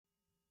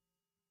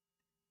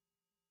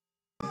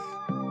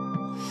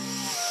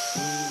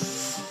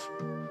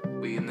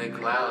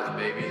clouds,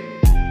 baby.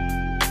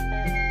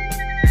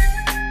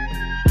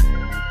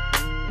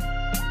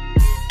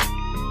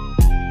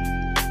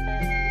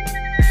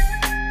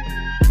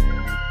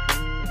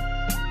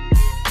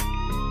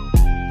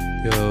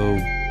 Yo.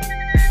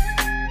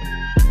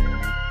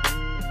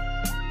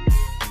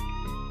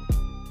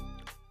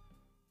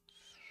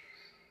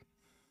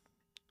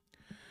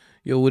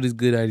 Yo, what is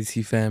good,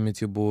 IDC fam?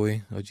 It's your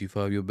boy, OG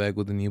Fabio, back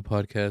with a new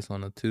podcast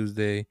on a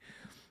Tuesday.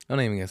 I'm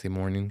not even gonna say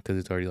morning because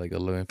it's already like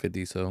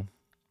 11:50, so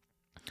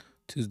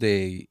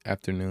Tuesday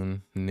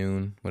afternoon,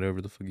 noon,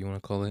 whatever the fuck you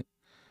want to call it.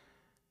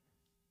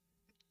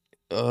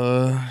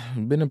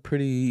 Been a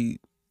pretty,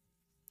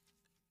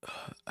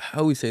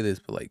 how we say this,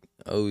 but like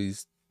I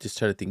always just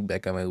try to think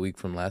back on my week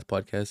from last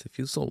podcast. It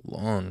feels so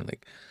long.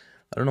 Like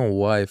I don't know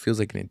why. It feels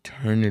like an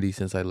eternity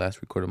since I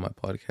last recorded my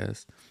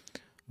podcast,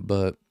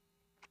 but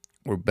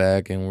we're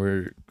back and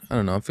I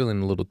don't know, I'm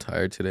feeling a little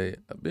tired today.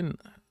 I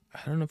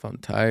don't know if I'm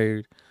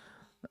tired.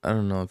 I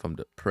don't know if I'm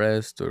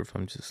depressed or if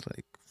I'm just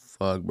like,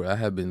 fuck, bro. I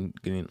have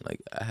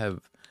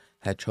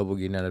had trouble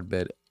getting out of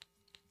bed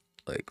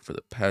like for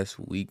the past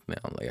week now.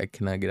 Like I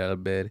cannot get out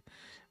of bed.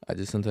 I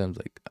just sometimes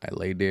like I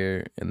lay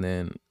there and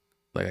then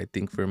like I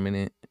think for a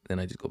minute, then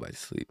I just go back to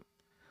sleep.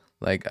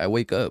 Like I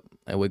wake up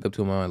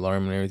to my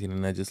alarm and everything,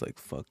 and I just like,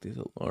 fuck this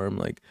alarm.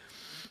 Like,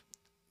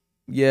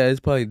 yeah,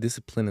 it's probably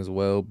discipline as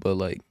well, but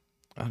like,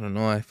 I don't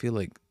know. I feel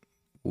like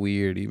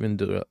weird. Even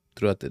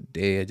throughout the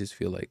day, I just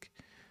feel like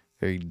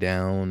very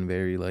down,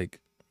 very like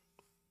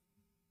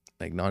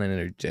not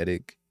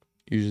energetic.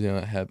 Usually,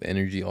 I have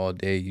energy all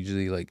day.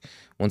 Usually, like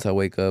once I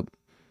wake up,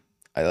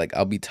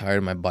 I'll be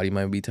tired. My body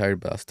might be tired,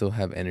 but I'll still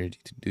have energy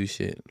to do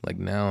shit. Like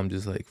now, I'm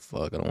just like,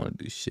 fuck. I don't want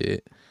to do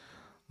shit.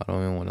 I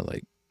don't even want to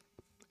like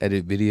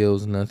edit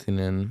videos, nothing.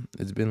 And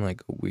it's been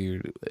like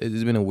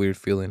it's been a weird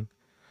feeling.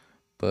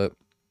 But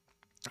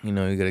you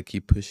know, you gotta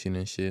keep pushing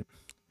and shit.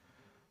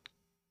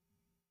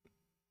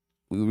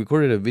 We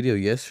recorded a video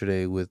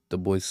yesterday with the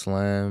boy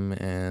Slam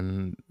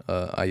and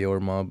Ior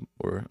Mob,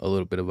 or a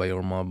little bit of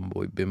Ior Mob, my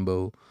boy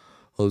Bimbo,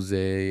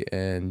 Jose,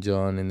 and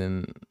John, and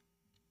then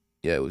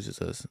yeah, it was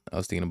just us. I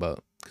was thinking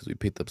about because we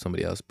picked up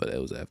somebody else, but it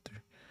was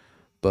after.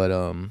 But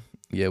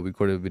yeah, we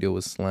recorded a video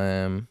with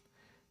Slam,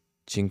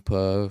 Chink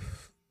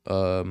Puff,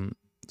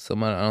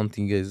 someone I don't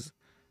think you guys.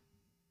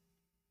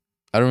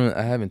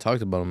 I haven't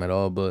talked about him at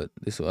all, but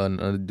this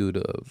another dude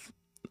of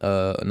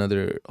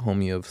another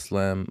homie of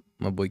Slam,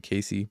 my boy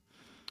Casey.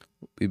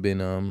 We've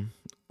been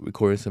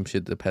recording some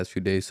shit the past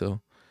few days,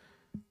 so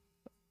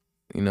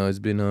you know it's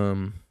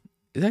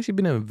actually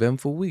been an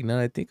eventful week. Now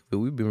that I think of it,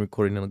 we've been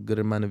recording a good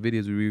amount of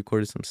videos. We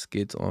recorded some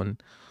skits on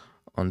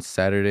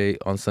Sunday.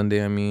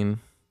 I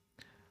mean,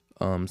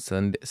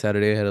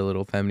 Saturday I had a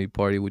little family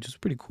party, which was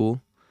pretty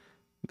cool.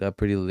 Got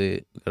pretty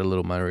lit. Got a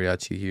little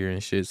mariachi here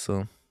and shit,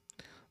 so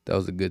that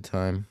was a good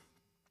time.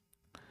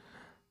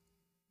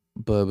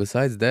 But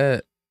besides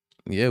that,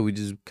 yeah, we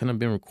just kind of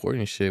been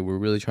recording shit. We're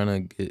really trying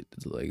to get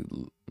like,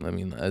 I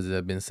mean, as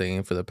I've been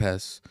saying for the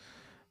past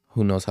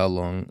who knows how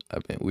long,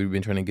 we've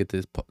been trying to get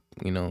this,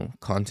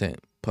 content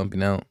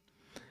pumping out.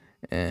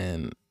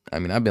 And I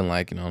mean, I've been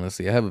liking,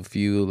 honestly. I have a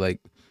few like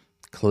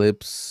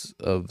clips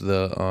of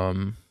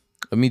of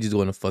me just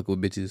going to fuck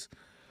with bitches,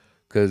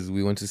 because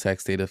we went to Sac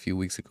State a few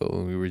weeks ago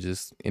and we were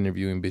just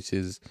interviewing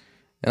bitches.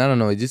 And I don't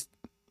know, it just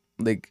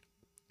like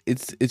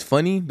it's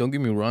funny, don't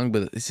get me wrong,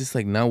 but it's just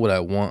like not what I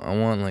want. I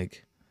want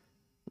like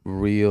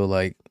real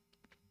like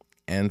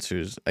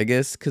answers, I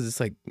guess, because it's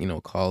like,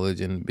 college,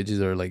 and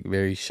bitches are like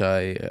very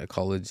shy at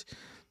college.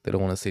 They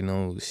don't want to say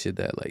no shit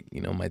that like,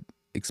 might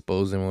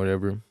expose them or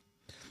whatever.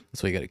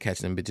 So you gotta catch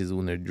them bitches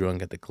when they're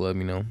drunk at the club,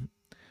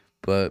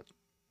 but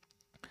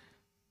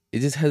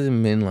it just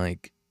hasn't been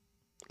like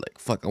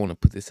fuck, I want to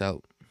put this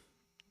out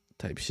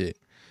type shit,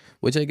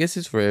 which I guess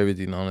is for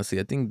everything,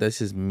 honestly. I think that's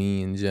just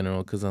me in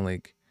general, because I'm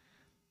like,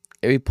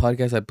 every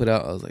podcast I put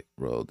out, I was like,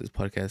 bro, this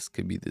podcast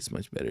could be this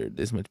much better.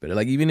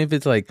 Like, even if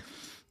it's like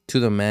to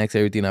the max,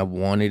 everything I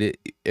wanted it,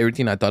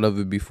 everything I thought of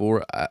it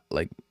before,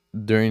 like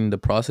during the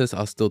process,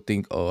 I'll still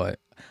think, oh,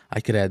 I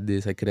could add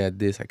this, I could add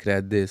this, I could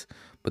add this.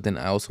 But then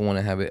I also want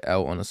to have it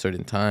out on a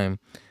certain time,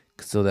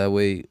 so that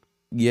way,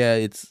 yeah,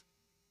 it's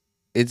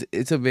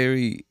a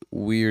very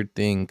weird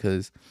thing,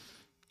 because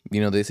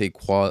they say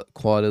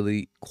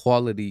quality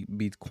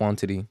beats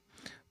quantity,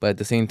 but at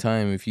the same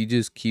time, if you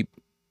just keep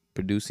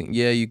producing,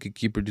 yeah, you could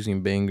keep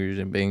producing bangers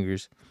and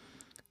bangers,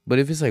 but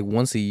if it's like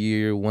once a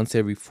year, once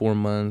every 4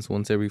 months,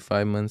 once every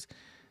 5 months,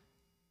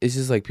 it's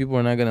just like people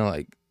are not gonna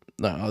like,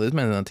 oh, this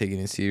man's not taking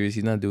it serious,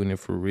 he's not doing it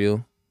for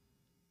real.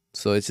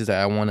 So it's just like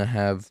I want to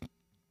have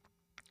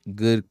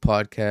good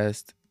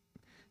podcast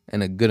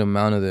and a good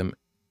amount of them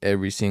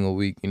every single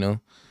week,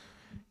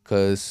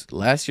 because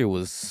last year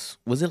was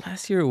it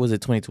last year or was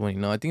it 2020?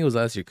 No, I think it was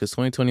last year, because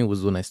 2020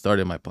 was when I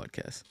started my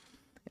podcast.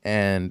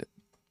 And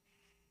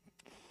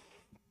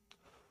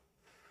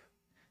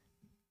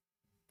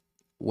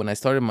when I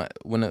started my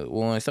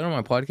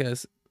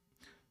podcast,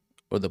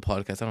 or the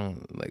podcast, I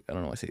don't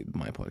know why I say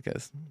my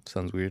podcast,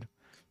 sounds weird,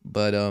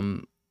 but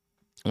when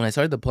I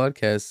started the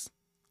podcast,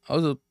 I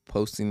was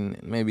posting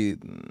maybe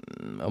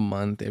a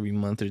month, every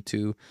month or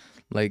two.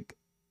 Like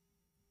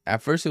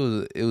at first, it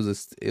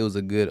was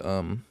a good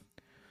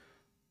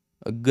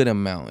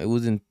amount. It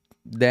wasn't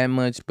that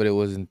much, but it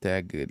wasn't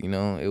that good. You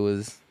know, it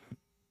was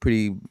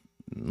pretty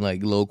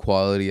like low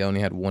quality. I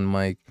only had one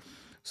mic,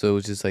 so it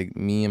was just like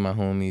me and my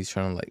homies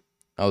trying to like.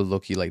 I was low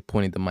key like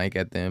pointing the mic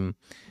at them,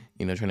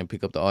 you know, trying to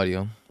pick up the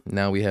audio.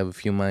 Now we have a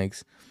few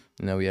mics.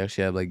 Now we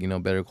actually have like, you know,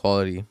 better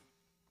quality.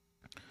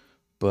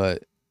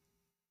 But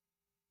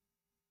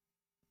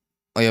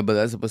oh yeah, but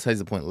that's besides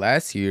the point.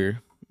 Last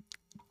year,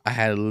 I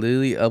had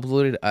literally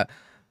uploaded.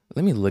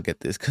 Let me look at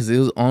this because it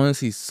was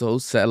honestly so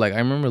sad. Like I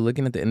remember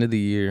looking at the end of the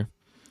year.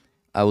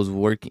 I was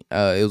working.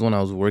 It was when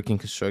I was working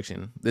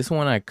construction. This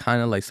one I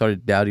kind of like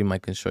started doubting my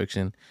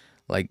construction,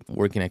 like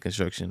working at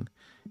construction.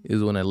 It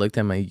was when I looked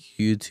at my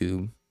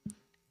YouTube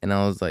and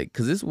I was like,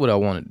 because this is what I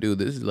want to do.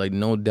 This is like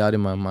no doubt in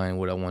my mind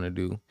what I want to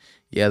do.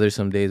 Yeah, there's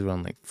some days where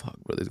I'm like, fuck,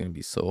 bro, this is gonna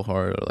be so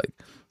hard. Or like,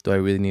 do I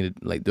really need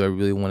to, like, do I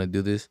really want to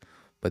do this?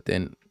 But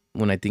then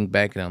when I think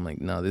back and I'm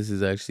like, no, this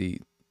is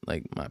actually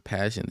like my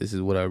passion. This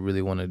is what I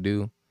really want to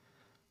do.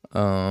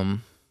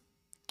 Um,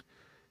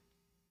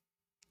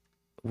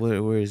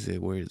 where is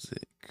it? Where is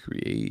it?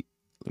 Create.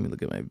 Let me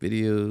look at my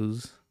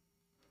videos.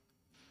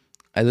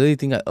 I literally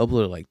think I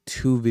uploaded like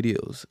two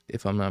videos,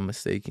 if I'm not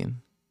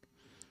mistaken.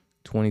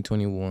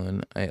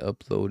 2021, I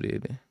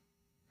uploaded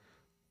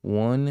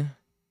one,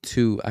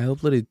 two. I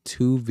uploaded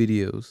two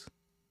videos.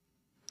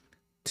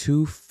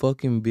 Two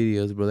fucking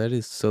videos, bro. That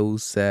is so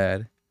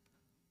sad.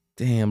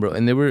 Damn, bro.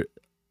 And they were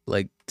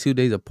like 2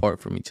 days apart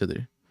from each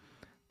other.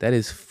 That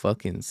is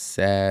fucking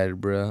sad,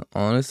 bro.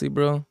 Honestly,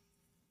 bro.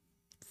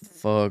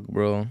 Fuck,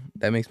 bro.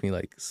 That makes me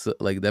like,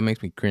 like that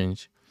makes me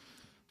cringe.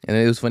 And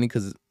it was funny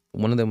because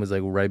one of them was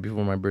like right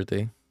before my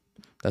birthday.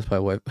 That's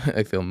probably why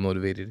I felt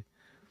motivated.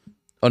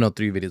 Oh no,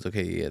 three videos.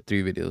 Okay, yeah,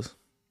 three videos.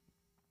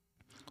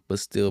 But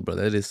still, bro,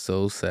 that is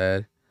so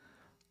sad.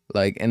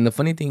 Like, and the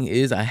funny thing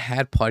is, I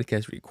had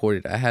podcasts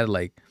recorded. I had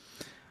like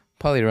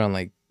probably around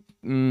like,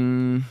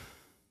 I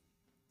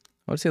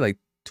would say like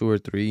two or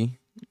three.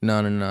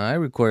 No, no, no. I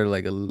recorded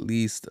like at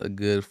least a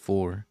good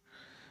four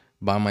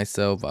by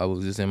myself. I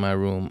was just in my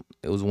room.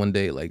 It was one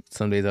day. Like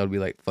some days I would be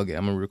like, fuck it,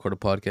 I'm gonna record a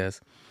podcast.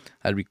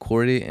 I'd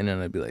record it and then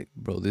I'd be like,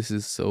 bro, this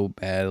is so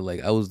bad.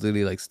 Like I was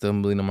literally like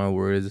stumbling on my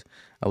words.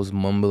 I was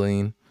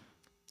mumbling.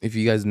 If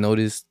you guys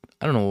noticed,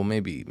 I don't know, well,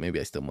 maybe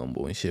I still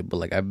mumble and shit, but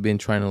like I've been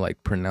trying to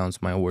like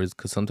pronounce my words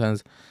because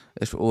sometimes,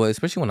 well,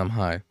 especially when I'm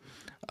high,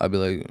 I'll be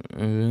like,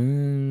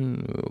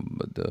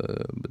 but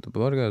the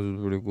podcast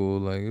was pretty cool.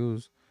 Like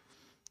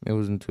it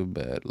wasn't too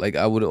bad. Like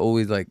I would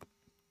always like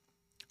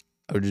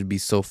I would just be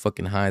so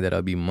fucking high that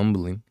I'd be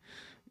mumbling,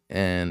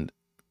 and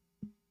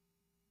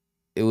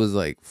it was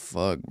like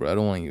fuck, bro. I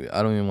don't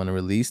even want to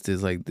release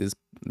this. Like this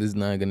is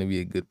not gonna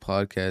be a good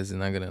podcast. It's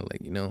not gonna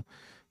like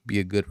be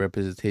a good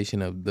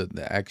representation of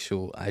the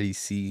actual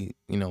IDC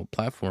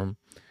platform.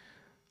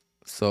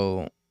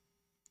 So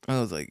I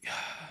was like,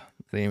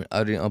 I didn't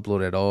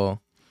upload at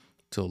all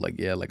till like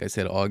yeah, like I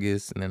said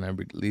August, and then I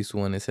released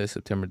one. It says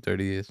September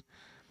 30th,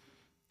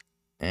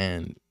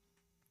 and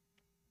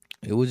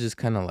it was just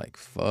kind of like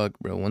fuck,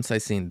 bro. Once I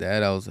seen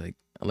that, I was like,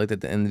 I looked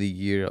at the end of the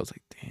year. I was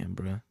like, damn,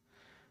 bro,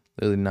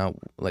 really not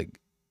like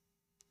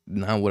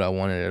not what I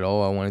wanted at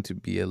all. I wanted to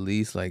be at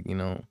least like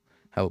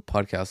have a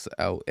podcast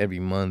out every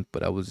month,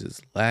 but I was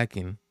just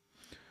lacking.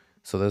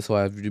 So that's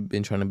why I've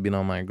been trying to be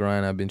on my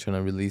grind. I've been trying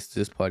to release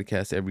this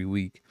podcast every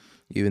week,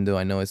 even though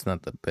I know it's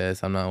not the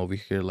best. I'm not over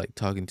here like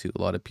talking to a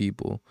lot of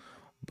people,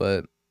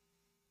 but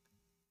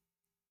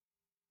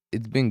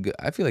it's been good.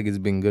 I feel like it's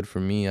been good for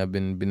me. I've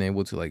been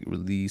able to like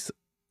release.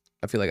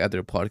 I feel like after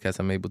a podcast,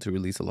 I'm able to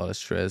release a lot of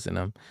stress, and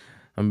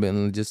I'm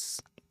been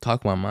just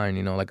talk my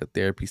mind. Like a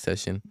therapy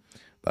session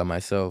by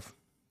myself,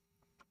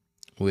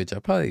 which I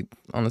probably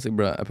honestly,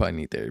 bro, I probably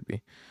need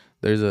therapy.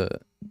 There's a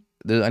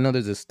I know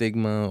there's a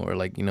stigma or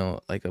like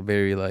like a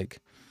very like,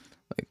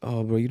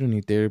 oh, bro, you don't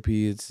need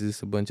therapy. It's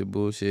just a bunch of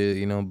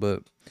bullshit,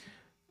 But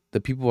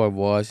the people I've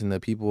watched and the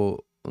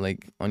people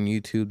like on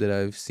YouTube that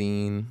I've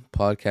seen,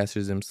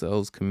 podcasters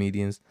themselves,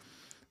 comedians,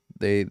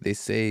 they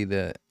say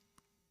that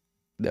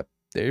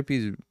therapy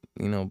is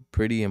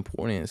pretty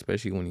important,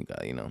 especially when you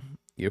got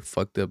you're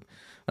fucked up.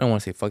 I don't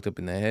want to say fucked up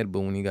in the head,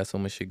 but when you got so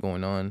much shit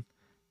going on,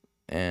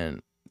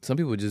 and some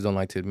people just don't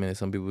like to admit it.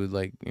 Some people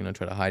like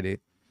try to hide it,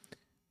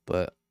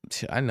 but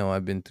I know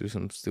I've been through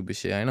some stupid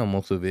shit. I know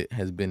most of it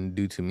has been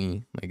due to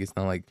me. Like it's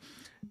not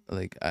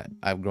like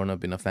I've grown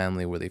up in a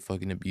family where they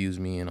fucking abuse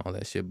me and all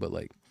that shit, but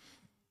like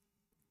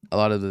a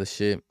lot of the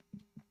shit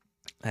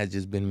has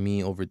just been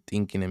me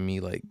overthinking and me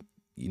like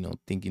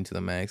thinking to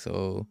the max.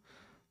 Oh,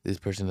 this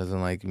person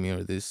doesn't like me,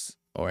 or this,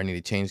 or I need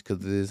to change because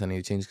of this. I need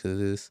to change because of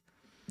this.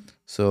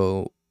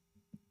 So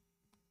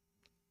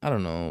I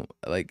don't know.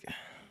 Like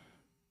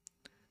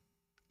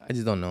I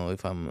just don't know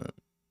if I'm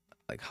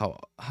like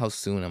how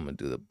soon I'm gonna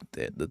do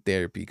the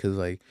therapy, because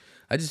like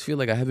I just feel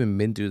like I haven't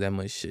been through that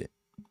much shit.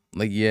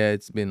 Like yeah,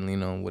 it's been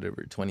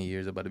whatever 20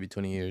 years, about to be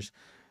 20 years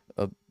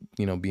of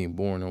being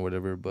born or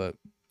whatever, but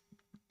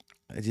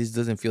it just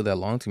doesn't feel that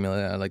long to me.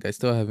 Like I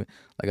still haven't,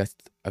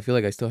 I feel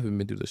like I still haven't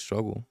been through the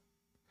struggle.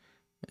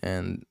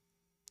 And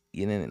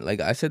you know,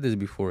 like I said this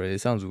before,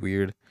 it sounds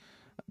weird,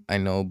 I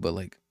know, but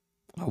like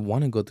I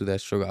want to go through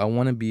that struggle. I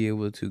want to be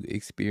able to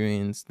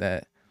experience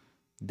that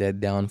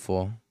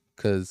downfall,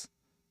 cause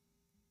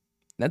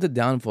not the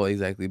downfall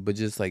exactly, but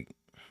just like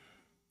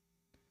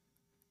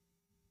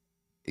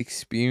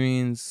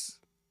experience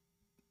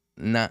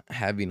not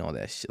having all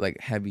that shit, like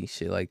heavy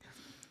shit. Like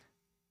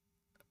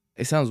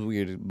it sounds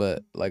weird,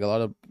 but like a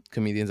lot of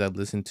comedians I've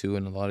listened to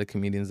and a lot of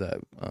comedians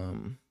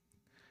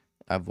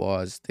I've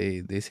watched,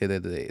 they say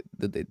that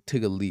they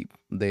took a leap.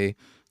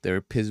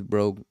 They're pissed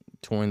broke,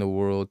 touring the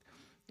world,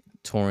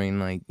 touring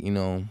like,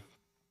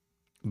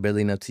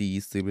 barely enough to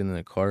eat, sleeping in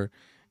the car.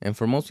 And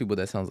for most people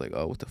that sounds like,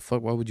 oh, what the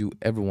fuck? Why would you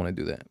ever want to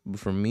do that?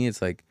 But for me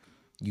it's like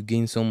you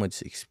gain so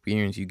much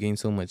experience, you gain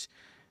so much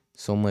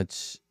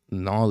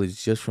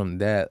knowledge just from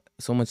that,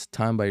 so much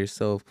time by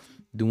yourself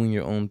doing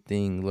your own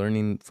thing,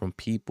 learning from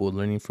people,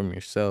 learning from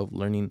yourself,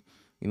 learning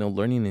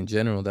in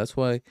general. That's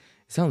why it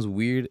sounds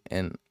weird.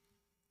 And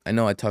I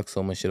know I talk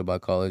so much shit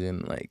about college,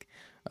 and like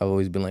I've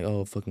always been like,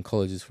 oh, fucking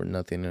college is for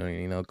nothing,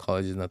 or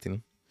college is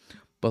nothing.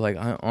 But like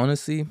I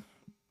honestly,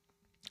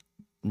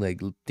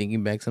 like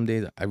thinking back some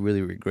days, I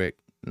really regret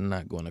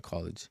not going to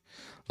college.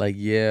 Like,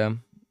 yeah,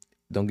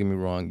 don't get me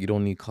wrong, you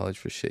don't need college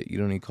for shit. You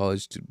don't need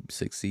college to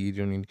succeed.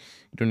 You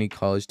don't need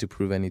college to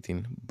prove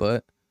anything.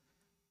 But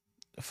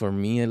for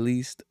me at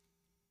least,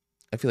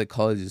 I feel like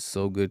college is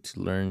so good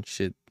to learn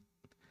shit.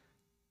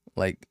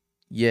 Like,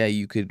 yeah,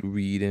 you could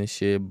read and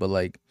shit, but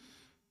like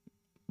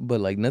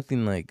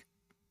nothing like,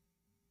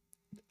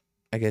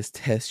 I guess,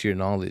 test your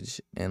knowledge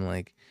and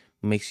like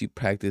makes you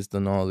practice the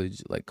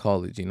knowledge like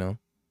college. Yeah,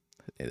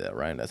 that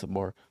rhyme, that's a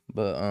bar.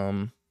 But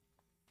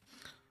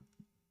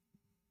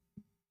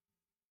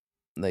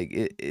like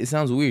it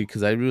sounds weird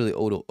because I really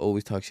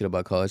always talk shit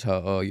about college.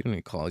 How, oh, you don't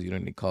need college, you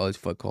don't need college,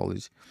 fuck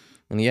college.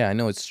 And yeah, I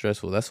know it's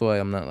stressful. That's why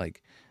I'm not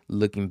like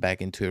looking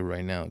back into it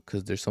right now,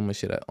 because there's so much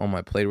shit on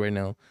my plate right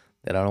now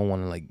that I don't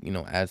want to like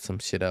add some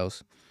shit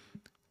else.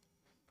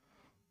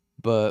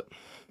 But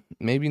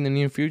maybe in the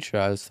near future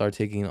I'll start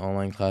taking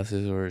online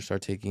classes or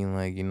start taking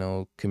like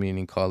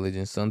community college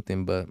and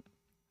something. But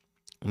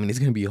I mean, it's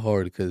gonna be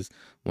hard because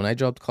when I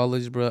dropped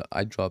college, bro,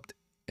 I dropped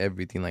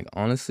everything. Like,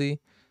 honestly,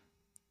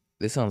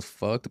 this sounds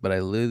fucked, but I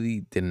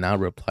literally did not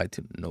reply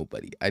to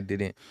nobody. I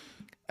didn't.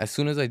 As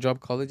soon as I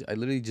dropped college, I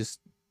literally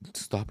just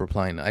stopped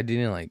replying. I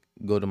didn't like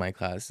go to my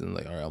class and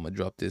like, all right, I'm gonna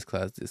drop this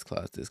class, this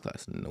class, this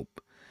class. Nope.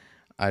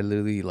 I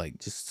literally like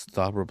just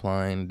stopped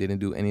replying. Didn't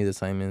do any of the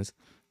assignments.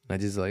 And I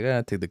just like,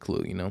 take the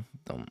clue,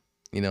 don't,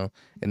 you know.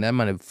 And that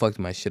might have fucked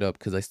my shit up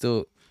because I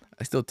still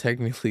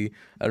technically,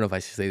 I don't know if I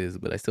should say this,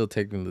 but I still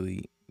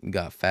technically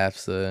got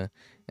FAFSA,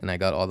 and I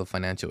got all the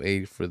financial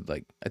aid for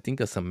like I think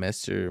a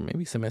semester,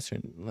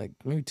 like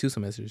maybe 2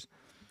 semesters.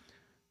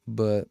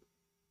 But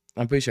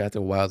I'm pretty sure after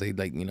a while they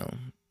like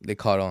they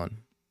caught on,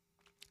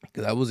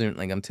 because I wasn't,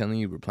 like I'm telling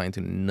you, replying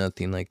to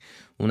nothing. Like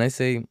when I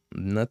say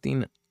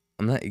nothing,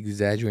 I'm not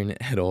exaggerating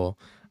at all.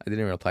 I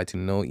didn't reply to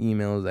no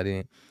emails. I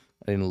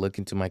didn't look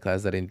into my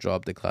class. I didn't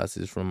drop the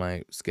classes from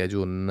my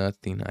schedule.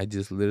 Nothing. I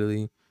just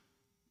literally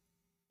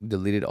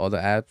deleted all the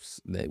apps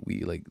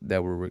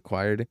that were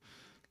required.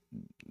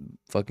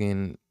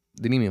 Fucking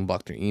didn't even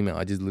block their email.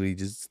 I just literally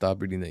just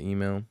stopped reading the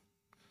email.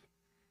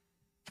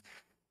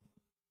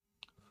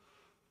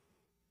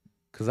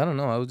 Cause I don't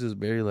know. I was just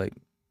very like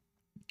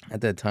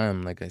at that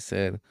time, like I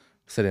said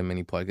in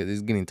many podcasts,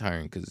 it's getting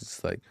tiring because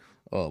it's like,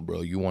 oh,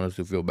 bro, you want us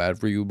to feel bad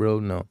for you, bro?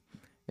 No,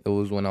 it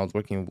was when I was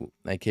working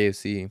at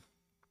KFC,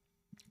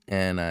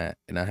 and I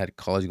had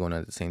college going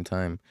on at the same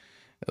time.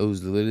 It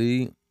was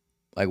literally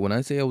like when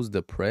I say I was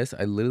depressed,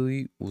 I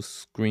literally was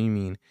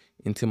screaming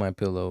into my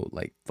pillow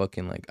like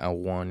fucking like I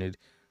wanted.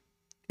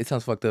 It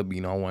sounds fucked up,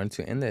 I wanted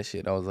to end that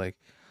shit. It's like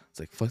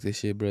fuck this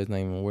shit, bro. It's not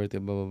even worth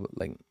it. Blah blah blah.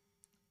 Like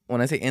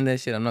when I say end that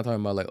shit, I'm not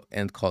talking about like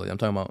end college. I'm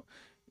talking about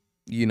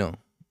you know,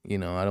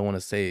 I don't want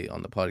to say it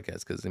on the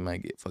podcast because it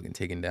might get fucking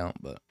taken down.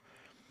 But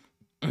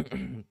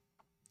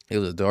it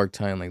was a dark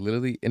time, like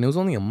literally, and it was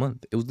only a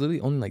month. It was literally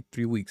only like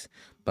 3 weeks.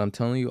 But I'm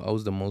telling you, I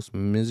was the most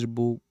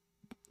miserable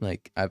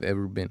like I've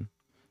ever been.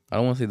 I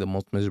don't want to say the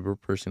most miserable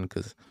person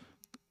because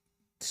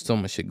so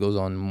much shit goes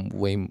on,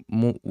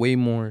 way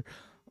more.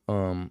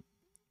 Um,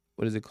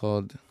 what is it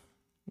called?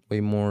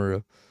 Way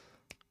more.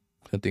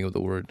 I can't think of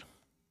the word.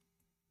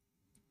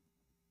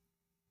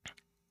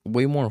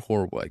 Way more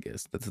horrible, I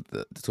guess.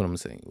 That's what I'm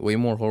saying. Way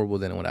more horrible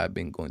than what I've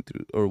been going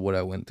through or what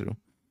I went through.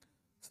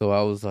 So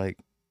I was like,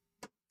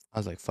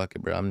 fuck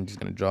it, bro. I'm just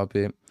gonna drop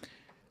it.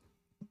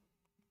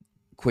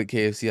 Quit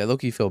KFC. I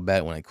low-key felt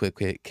bad when I quit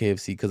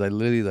KFC because I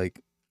literally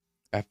like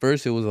at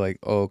first it was like,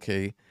 oh,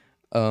 okay,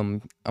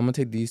 I'm gonna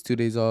take these 2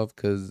 days off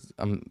because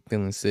I'm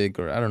feeling sick,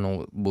 or I don't know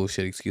what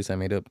bullshit excuse I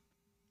made up.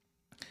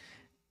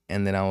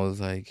 And then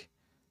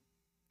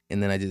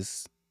and then I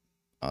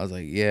was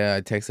like, yeah.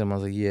 I texted him. I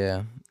was like,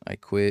 yeah, I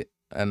quit.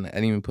 And I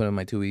didn't even put in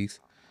my 2 weeks.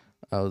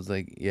 I was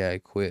like, yeah, I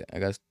quit. I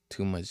got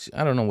too much.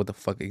 I don't know what the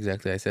fuck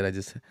exactly I said.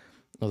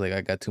 I was like,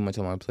 I got too much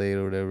on my plate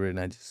or whatever, and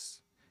I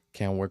just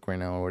can't work right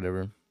now or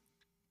whatever.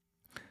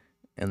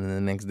 And then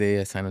the next day,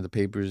 I signed up the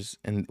papers,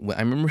 and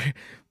I remember,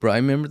 bro, I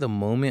remember the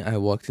moment I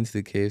walked into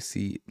the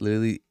KFC.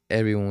 Literally,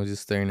 everyone was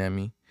just staring at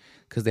me,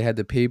 cause they had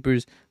the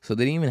papers. So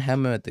they didn't even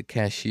have them at the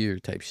cashier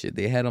type shit.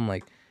 They had them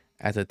like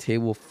at the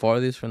table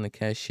farthest from the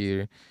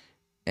cashier,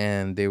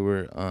 and they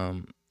were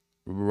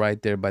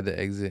right there by the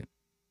exit,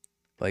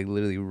 like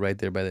literally right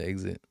there by the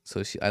exit.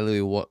 So I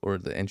literally walked, or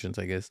the entrance,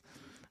 I guess.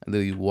 I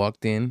literally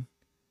walked in.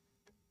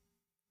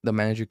 The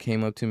manager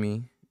came up to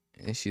me,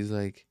 and she's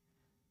like,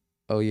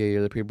 "Oh yeah,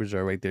 the papers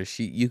are right there."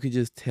 You could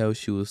just tell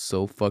she was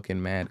so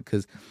fucking mad.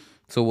 Cause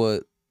so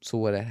what,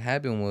 had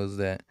happened was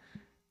that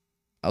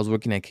I was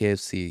working at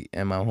KFC,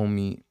 and my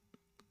homie,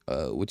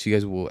 which you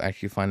guys will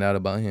actually find out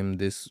about him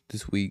this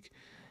week,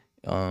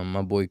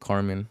 my boy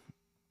Carmen,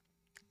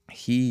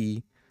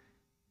 he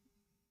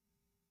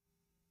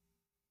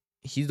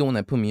he's the one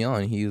that put me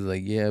on. He was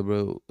like, "Yeah,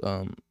 bro."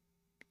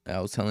 I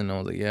was telling him, I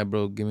was like, "Yeah,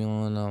 bro, get me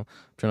on. I'm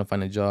trying to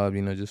find a job,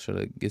 just try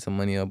to get some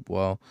money up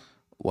while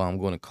I'm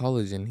going to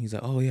college." And he's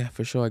like, "Oh yeah,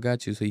 for sure, I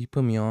got you." So he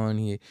put me on.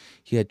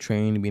 He had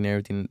trained me and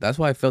everything. That's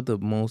why I felt the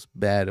most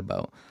bad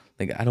about.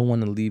 Like, I don't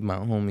want to leave my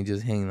homie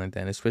just hanging like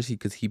that, and especially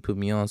because he put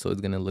me on, so it's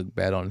gonna look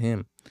bad on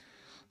him.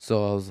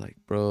 So I was like,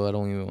 bro, I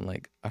don't even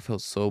like. I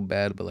felt so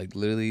bad, but like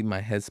literally,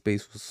 my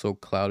headspace was so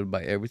clouded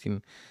by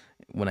everything.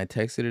 When I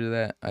texted her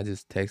that, I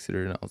just texted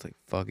her and I was like,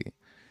 "Fuck it."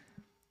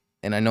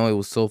 And I know it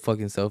was so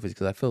fucking selfish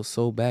because I felt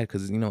so bad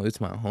because it's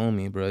my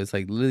homie, bro. It's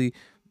like literally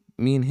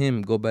me and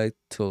him go back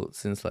to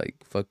since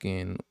like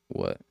fucking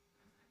what?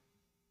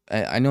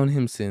 I known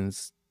him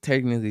since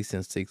technically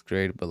since sixth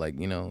grade, but like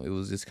it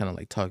was just kind of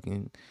like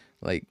talking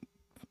like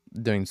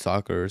during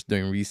soccer or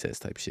during recess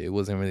type shit. It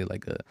wasn't really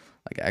like a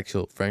like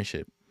actual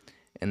friendship.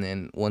 And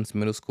then once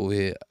middle school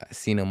hit, I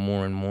seen him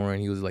more and more,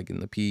 and he was like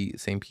in the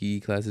same PE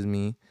class as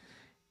me,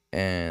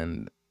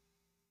 and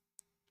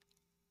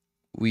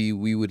we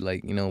would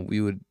like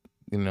we would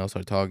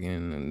start talking,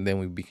 and then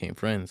we became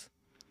friends.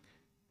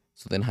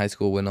 So then high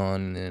school went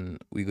on,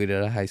 and we got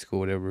out of high school,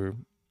 whatever,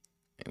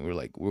 and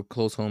we're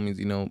close homies,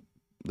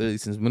 literally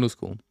since middle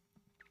school.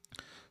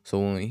 So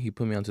when he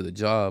put me onto the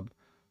job,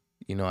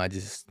 I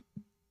just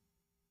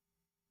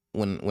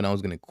when I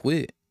was gonna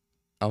quit,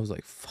 I was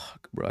like,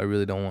 "Fuck, bro, I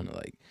really don't want to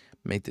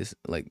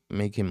like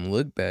make him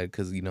look bad,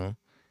 because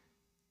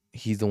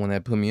he's the one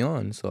that put me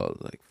on." So I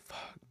was like,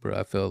 "Fuck, bro,"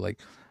 I felt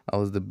like I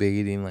was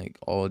debating like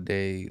all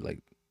day,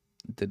 like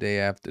the day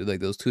after, like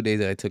those 2 days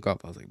that I took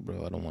off. I was like,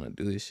 "Bro, I don't want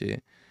to do this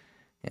shit."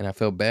 And I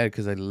felt bad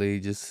because I literally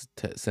just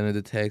sent her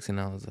the text, and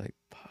I was like,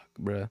 "Fuck,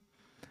 bruh."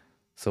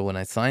 So when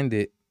I signed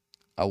it,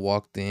 I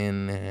walked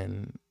in,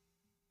 and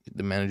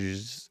the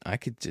managers, I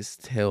could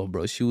just tell,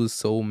 bro. She was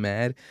so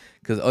mad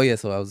because, oh yeah,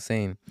 so I was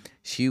saying,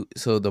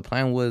 so the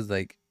plan was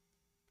like,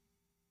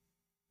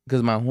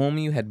 because my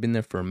homie had been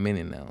there for a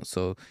minute now.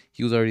 So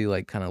he was already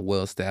like kind of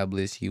well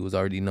established. He was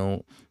already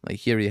like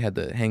he already had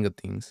the hang of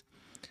things.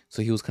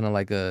 So he was kind of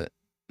like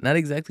not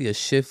exactly a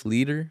shift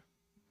leader,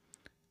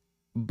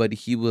 but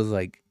he was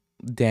like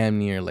damn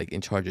near like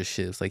in charge of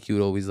shifts. Like he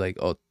would always like,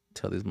 "Oh,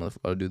 tell this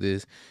motherfucker to do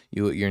this.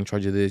 You're in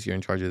charge of this. You're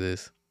in charge of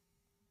this."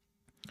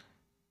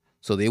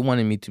 So they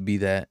wanted me to be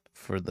that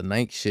for the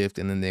night shift,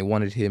 and then they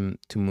wanted him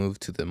to move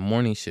to the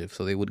morning shift.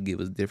 So they would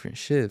give us different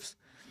shifts.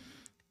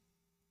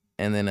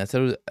 And then as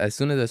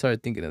soon as I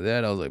started thinking of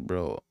that, I was like,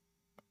 "Bro,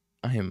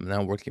 I am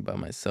now working by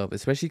myself."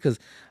 Especially because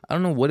I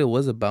don't know what it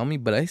was about me,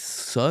 but I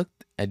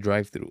sucked at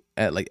drive-through,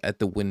 at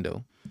the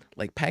window,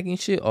 like packing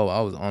shit. Oh,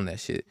 I was on that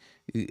shit.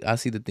 I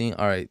see the thing.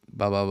 All right,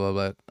 blah blah blah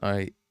blah. All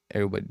right,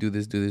 everybody, do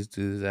this, do this,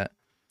 do this, that.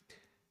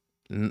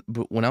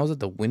 But when I was at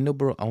the window,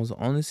 bro, I was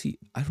honestly,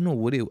 I don't know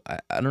what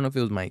I don't know if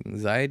it was my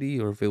anxiety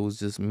or if it was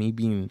just me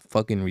being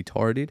fucking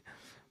retarded.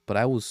 But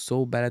I was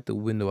so bad at the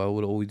window. I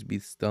would always be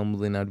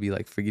stumbling. I'd be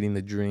like forgetting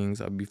the drinks.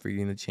 I'd be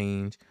forgetting the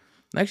change.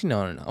 Actually,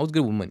 no, no, no. I was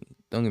good with money.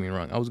 Don't get me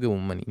wrong. I was good with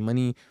money.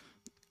 Money,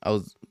 I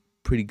was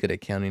pretty good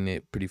at counting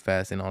it pretty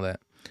fast and all that.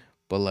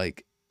 But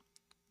like,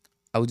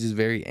 I was just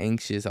very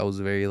anxious. I was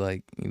very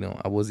like,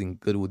 I wasn't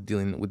good with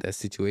dealing with that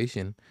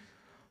situation.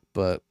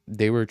 But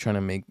they were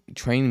trying to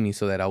train me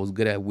so that I was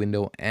good at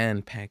window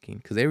and packing,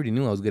 because they already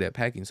knew I was good at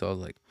packing. So I was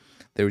like,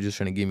 they were just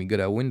trying to get me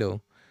good at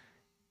window.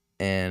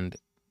 And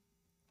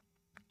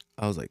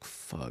I was like,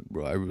 "Fuck,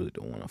 bro, I really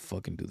don't want to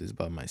fucking do this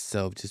by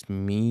myself, just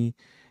me."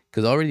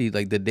 Because already,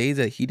 like, the days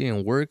that he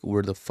didn't work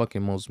were the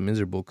fucking most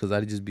miserable, because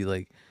I'd just be,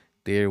 like,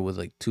 there with,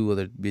 like, two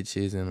other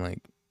bitches and,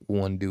 like,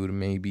 one dude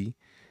maybe.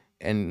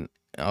 And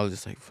I was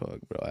just like, "Fuck,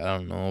 bro, I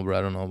don't know, bro.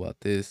 I don't know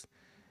about this."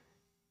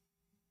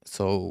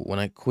 So when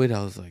I quit,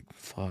 I was like,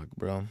 "Fuck,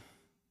 bro."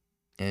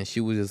 And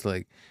she was just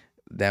like,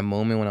 that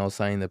moment when I was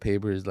signing the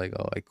papers, like,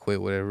 "Oh, I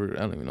quit," whatever. I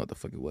don't even know what the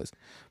fuck it was.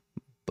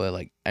 But,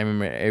 like, I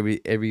remember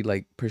every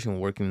like, person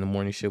working in the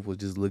morning shift was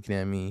just looking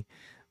at me.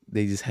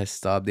 They just had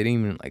stopped. They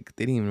weren't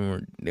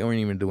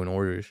even doing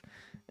orders.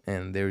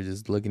 And they were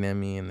just looking at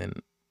me, and then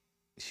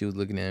she was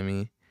looking at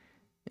me,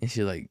 and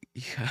she like,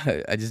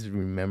 I just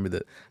remember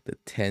the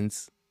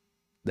tense,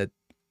 that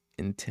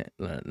intent,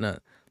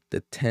 not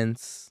the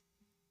tense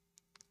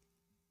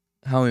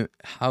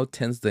how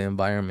tense the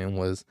environment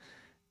was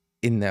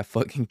in that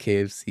fucking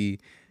KFC.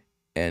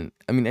 And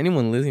I mean,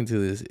 anyone listening to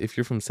this, if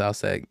you're from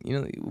Southside,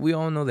 we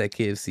all know that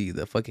KFC,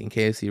 the fucking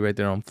KFC right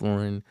there on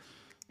Florin,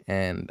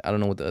 and I don't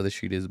know what the other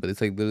street is, but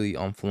it's like literally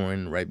on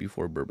Florin right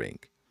before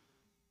Burbank.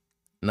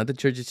 Not the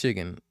Church's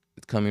Chicken.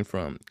 It's coming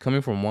from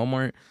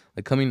Walmart,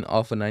 like coming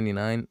off of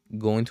 99,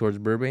 going towards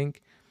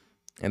Burbank,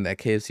 and that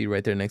KFC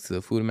right there next to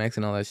the Food Max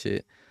and all that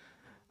shit.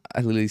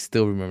 I literally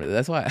still remember that.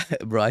 That's why,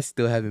 bro, I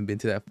still haven't been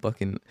to that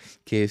fucking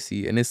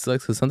KFC, and it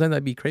sucks because sometimes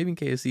I'd be craving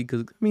KFC.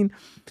 Because I mean,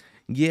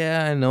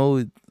 yeah, I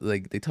know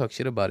like they talk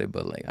shit about it,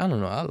 but like I don't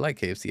know, I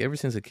like KFC. Ever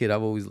since a kid,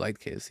 I've always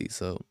liked KFC.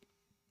 So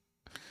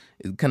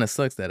it kind of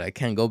sucks that I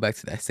can't go back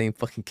to that same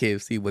fucking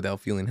KFC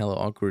without feeling hella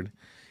awkward.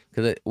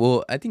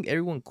 Well, I think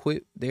everyone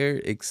quit there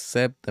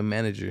except the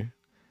manager,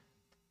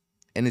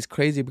 and it's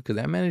crazy because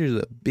that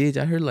manager's a bitch.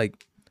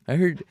 I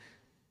heard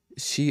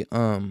she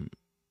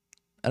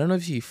I don't know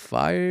if she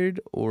fired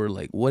or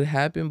like what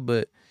happened,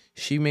 but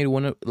she made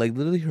one of like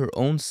literally her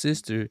own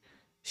sister.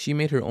 She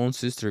made her own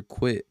sister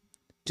quit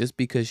just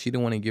because she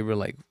didn't want to give her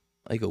like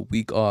a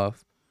week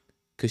off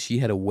because she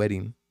had a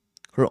wedding.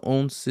 Her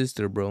own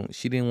sister, bro.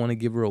 She didn't want to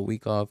give her a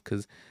week off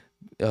because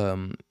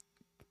um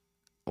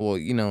well,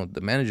 the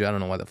manager, I don't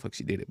know why the fuck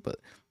she did it, but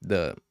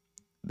the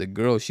the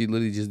girl, she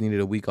literally just needed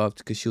a week off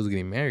because she was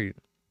getting married.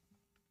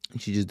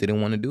 She just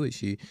didn't want to do it.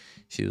 She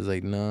was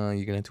like, "Nah,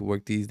 you're gonna have to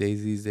work these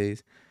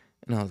days."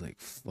 And I was like,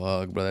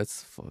 "Fuck, bro,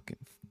 that's fucking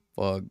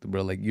fucked,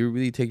 bro. Like, you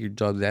really take your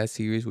job that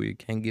serious where you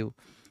can't give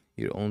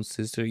your own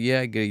sister?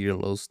 Yeah, I get it, you're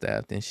low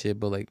staffed and shit,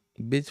 but like,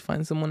 bitch,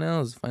 find someone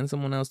else. Find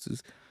someone else to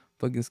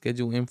fucking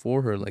schedule in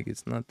for her. Like,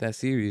 it's not that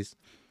serious."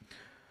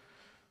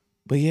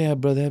 But yeah,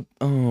 bro, that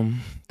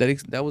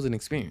was an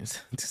experience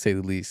to say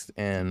the least.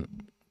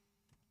 And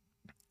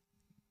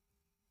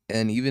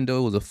even though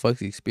it was a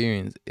fucked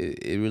experience,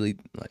 it really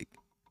like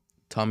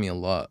taught me a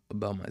lot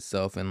about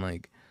myself. And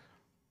like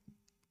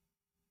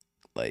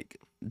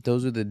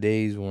those are the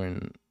days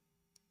when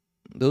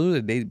those were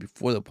the days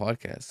before the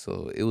podcast.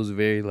 So it was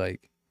very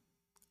like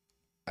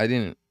I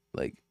didn't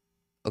like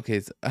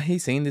okay, I hate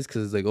saying this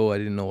because it's like, oh, I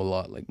didn't know a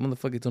lot. Like,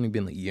 motherfucker, it's only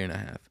been like a year and a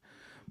half.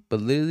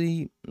 But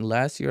literally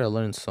last year I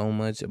learned so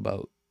much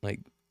about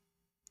like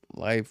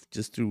life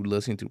just through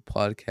listening to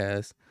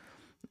podcasts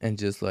and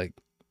just like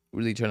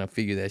really trying to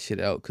figure that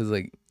shit out. Cause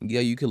like, yeah,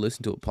 you could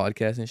listen to a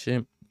podcast and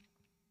shit,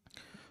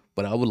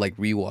 but I would like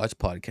rewatch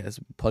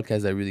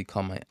podcasts that really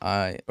caught my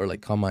eye or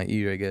like caught my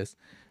ear, I guess.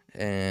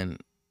 And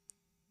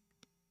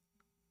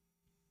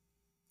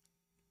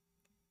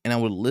I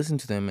would listen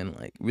to them and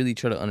like really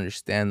try to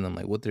understand them,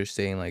 like what they're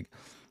saying. Like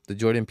the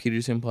Jordan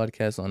Peterson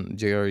podcast on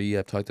JRE,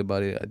 I've talked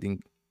about it. I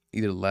think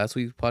either last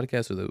week's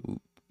podcast or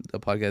the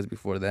podcast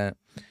before that.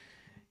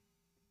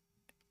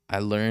 I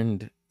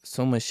learned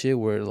so much shit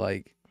where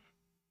like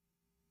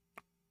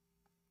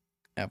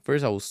at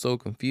first I was so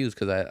confused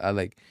because I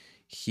like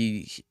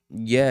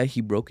yeah,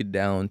 he broke it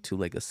down to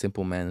like a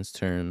simple man's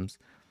terms,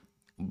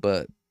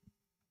 but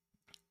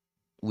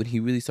when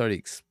he really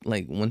started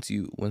like once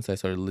I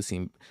started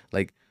listening,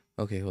 like,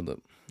 okay, hold up,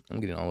 I'm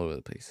getting all over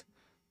the place.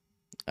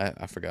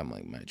 I forgot my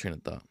train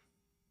of thought.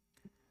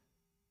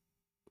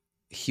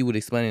 He would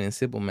explain it in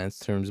simple man's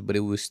terms, but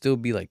it would still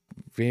be like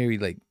very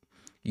like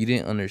you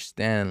didn't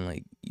understand.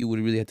 Like you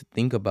would really have to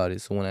think about it.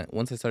 So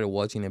once I started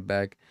watching it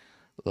back,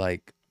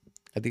 like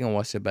I think I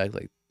watched it back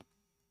like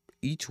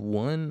each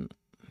one,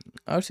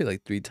 I would say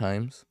like 3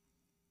 times,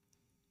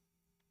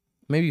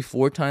 maybe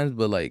 4 times,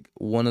 but like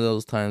one of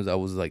those times I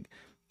was like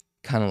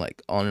kind of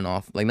like on and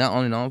off, like not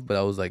on and off, but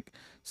I was like,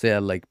 say I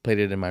like played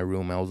it in my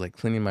room. I was like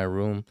cleaning my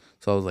room,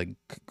 so I was like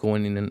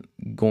going in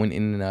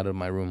and out of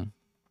my room.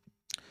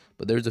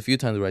 But there's a few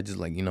times where I just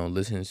like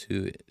listen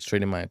to it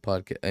straight in my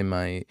podcast in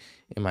my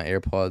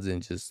AirPods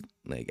and just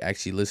like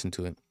actually listen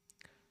to it.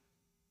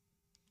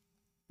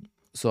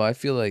 So I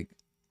feel like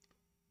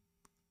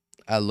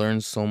I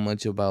learned so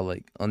much about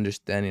like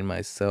understanding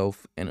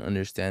myself and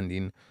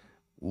understanding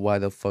why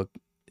the fuck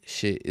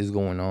shit is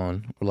going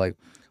on, or like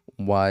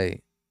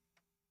why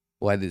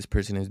this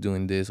person is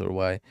doing this, or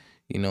why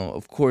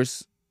of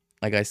course,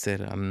 like I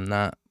said, I'm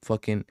not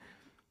fucking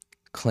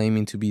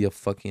claiming to be a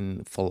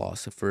fucking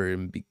philosopher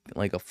and be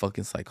like a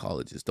fucking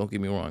psychologist. Don't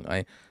get me wrong.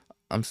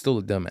 I'm still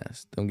a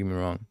dumbass. Don't get me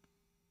wrong.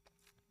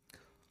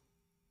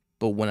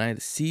 But when I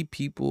see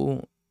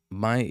people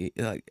my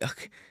like,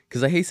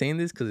 because I hate saying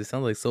this because it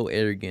sounds like so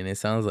arrogant. It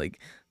sounds like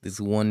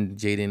this one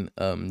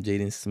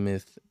Jaden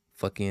Smith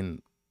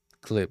fucking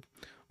clip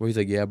where he's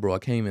like, yeah, bro, I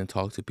can't even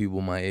talk to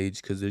people my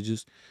age because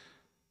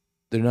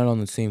they're not on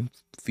the same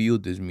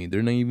field as me.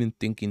 They're not even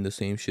thinking the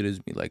same shit as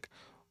me. Like,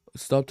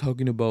 stop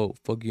talking about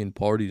fucking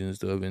parties and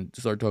stuff and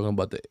start talking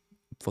about the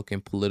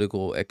fucking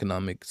political,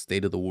 economic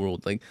state of the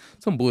world. Like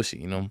some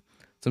bullshit.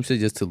 Some shit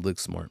just to look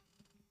smart.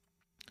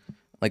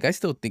 Like I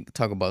still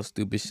talk about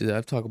stupid shit.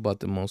 I've talked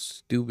about the most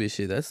stupid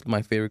shit. That's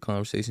my favorite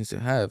conversations to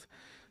have,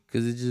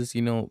 because it's just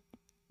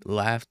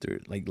laughter.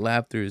 Like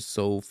laughter is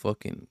so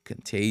fucking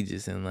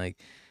contagious, and like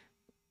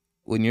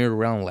when you're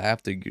around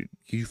laughter,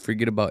 you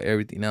forget about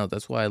everything else.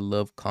 That's why I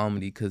love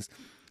comedy, because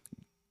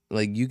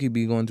like you could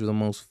be going through the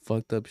most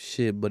fucked up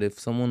shit, but if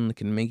someone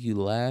can make you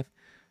laugh,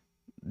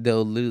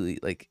 they'll literally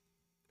like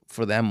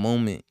for that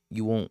moment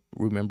you won't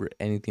remember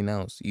anything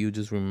else. You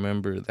just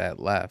remember that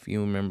laugh.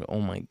 You remember,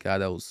 oh my god,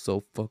 that was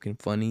so fucking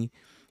funny.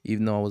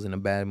 Even though I was in a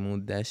bad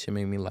mood, that shit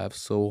made me laugh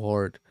so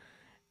hard.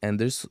 And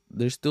there's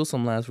still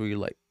some laughs where you're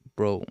like,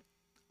 bro,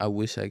 I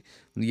wish I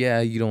yeah,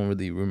 you don't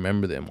really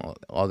remember them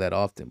all that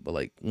often, but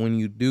like when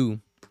you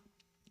do,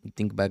 you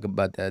think back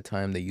about that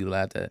time that you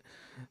laughed at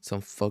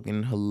some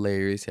fucking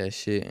hilarious ass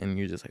shit, and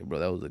you're just like, bro,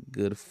 that was a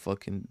good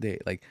fucking day.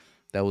 Like,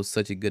 that was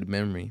such a good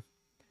memory.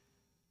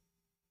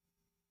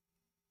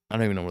 I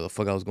don't even know where the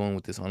fuck I was going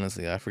with this.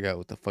 Honestly, I forgot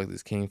what the fuck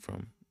this came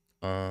from.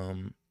 I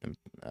don't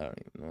even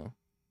know.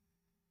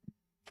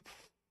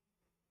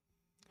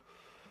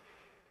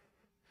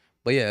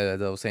 But yeah,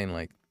 as I was saying,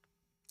 like,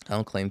 I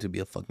don't claim to be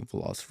a fucking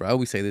philosopher. I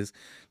always say this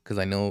because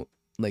I know,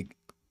 like,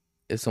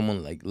 if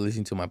someone like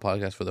listening to my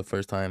podcast for the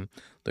first time,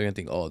 they're gonna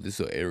think, "Oh, this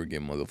is an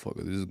arrogant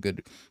motherfucker. This is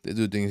good. This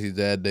dude thinks he's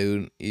that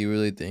dude. He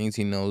really thinks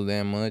he knows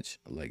that much."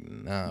 Like,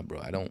 nah, bro.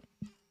 I don't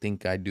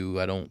think I do.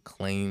 I don't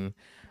claim.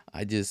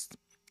 I just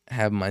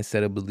have my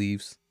set of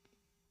beliefs.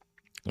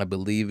 I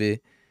believe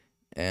it,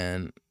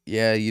 and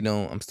yeah,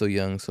 I'm still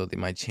young, so they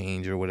might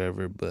change or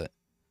whatever. But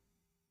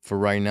for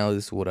right now,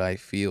 this is what I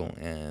feel,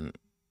 and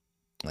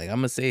like I'm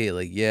gonna say it.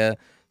 Like, yeah,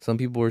 some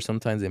people are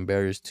sometimes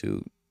embarrassed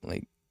to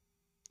like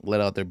let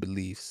out their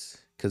beliefs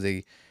because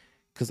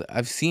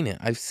I've seen it.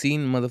 I've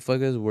seen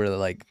motherfuckers where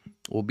like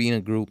we'll be in a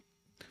group.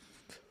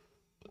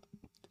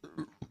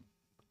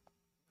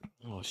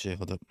 Oh shit,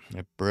 hold up.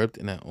 I burped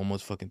and I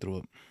almost fucking threw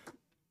up.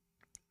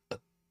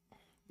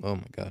 Oh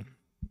my god.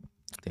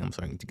 Damn, I'm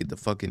starting to get the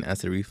fucking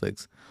acid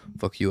reflex.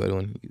 Fuck you,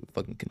 Edwin. You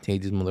fucking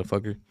contagious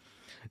motherfucker.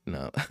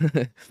 No.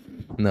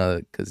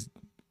 No, because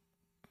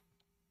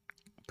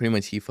pretty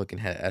much he fucking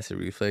had acid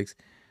reflex.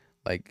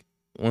 Like,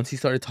 once he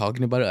started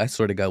talking about it, I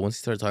swear to God, once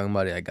he started talking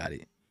about it, I got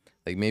it.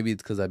 Like, maybe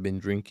it's because I've been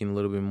drinking a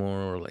little bit more,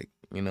 or like,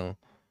 I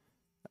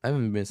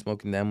haven't been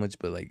smoking that much,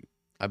 but like,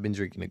 I've been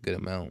drinking a good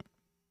amount,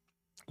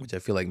 which I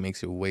feel like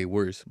makes it way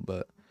worse.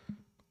 But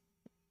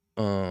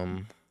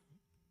um,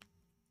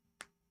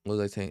 what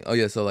was I saying? Oh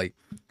yeah, so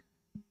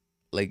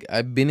like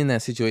I've been in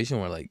that situation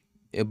where like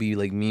it'll be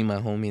like me,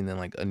 my homie, and then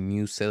like a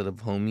new set of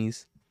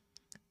homies,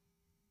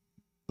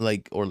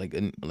 like or like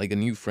a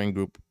new friend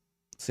group.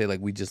 Say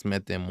like we just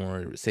met them,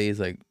 or say it's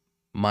like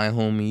my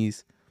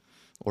homies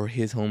or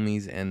his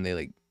homies, and they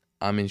like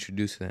I'm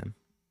introduced to them.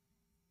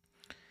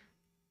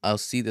 I'll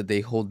see that they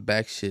hold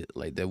back shit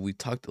like that we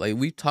talked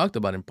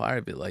about in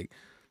private, like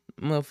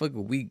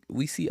motherfucker,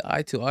 we see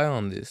eye to eye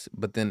on this,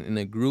 but then in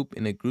a group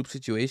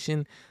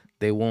situation,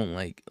 they won't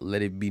like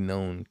let it be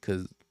known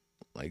because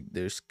like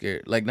they're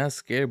scared, like not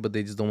scared, but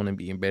they just don't want to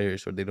be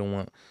embarrassed, or they don't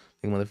want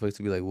like motherfuckers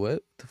to be like,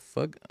 what the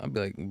fuck? I'll be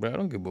like, bro, I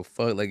don't give a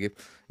fuck. Like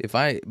if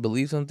I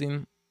believe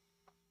something,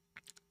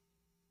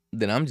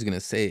 then I'm just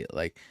gonna say it.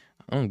 Like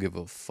I don't give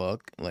a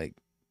fuck. Like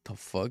the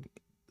fuck.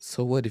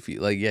 So what if you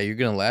like? Yeah, you're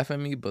gonna laugh at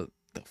me, but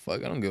the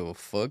fuck, I don't give a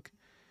fuck.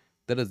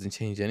 That doesn't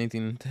change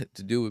anything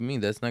to do with me.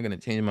 That's not gonna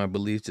change my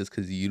beliefs just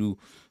because you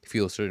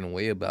feel a certain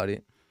way about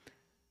it.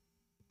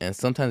 And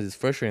sometimes it's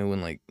frustrating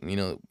when like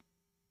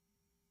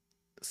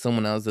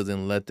someone else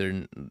doesn't let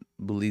their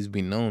beliefs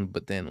be known.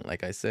 But then,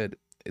 like I said,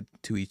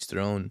 to each their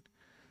own.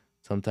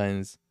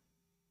 Sometimes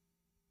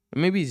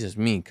maybe it's just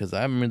me because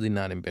I'm really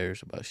not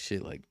embarrassed about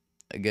shit. Like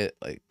I get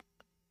like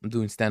I'm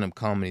doing stand up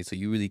comedy, so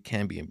you really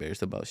can't be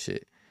embarrassed about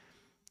shit.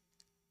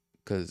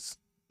 Because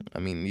I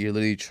mean, you're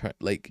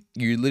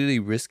literally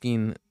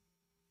risking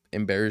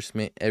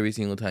embarrassment every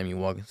single time you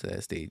walk into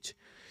that stage.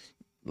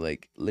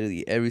 Like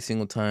literally every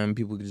single time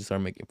people can just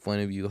start making fun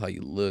of you, how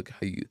you look,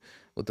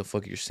 what the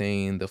fuck you're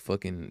saying,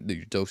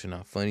 your jokes are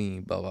not funny,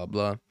 blah blah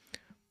blah.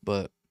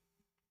 But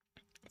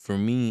for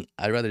me,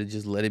 I'd rather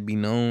just let it be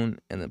known,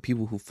 and the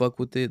people who fuck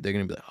with it, they're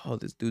gonna be like, oh,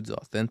 this dude's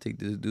authentic.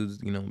 This dude's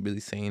really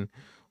saying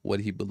what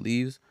he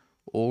believes,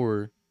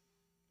 or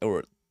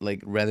or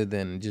like rather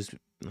than just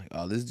like,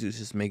 oh, this dude's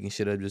just making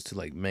shit up just to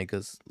like make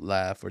us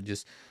laugh, or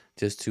just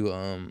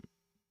to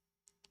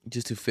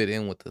just to fit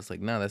in with us.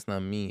 Like, nah, that's not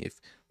me. If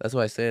that's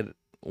why I said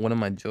one of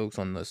my jokes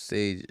on the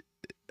stage.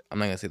 I'm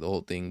not gonna say the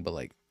whole thing, but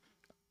like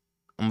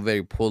I'm a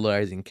very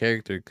polarizing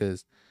character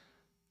because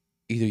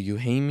either you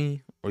hate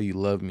me or you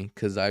love me.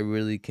 Because I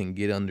really can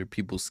get under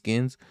people's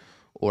skins,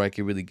 or I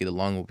can really get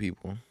along with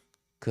people.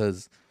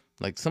 Because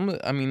like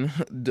I mean,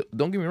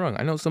 don't get me wrong.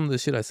 I know some of the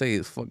shit I say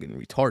is fucking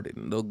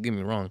retarded. Don't get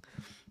me wrong,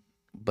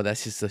 but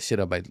that's just the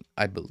shit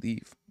I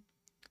believe.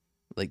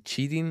 Like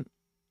cheating,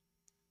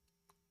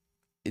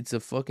 it's a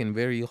fucking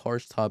very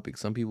harsh topic.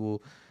 Some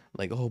people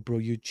like, oh, bro,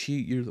 you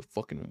cheat. You're the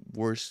fucking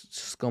worst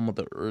scum of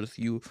the earth.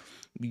 You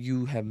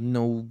have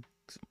no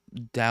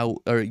doubt,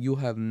 or you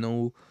have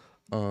no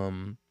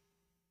um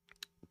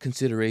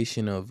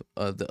consideration of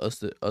the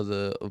us of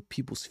the of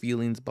people's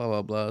feelings. Blah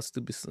blah blah.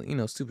 Stupid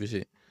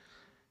shit.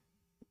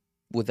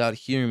 Without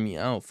hearing me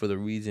out for the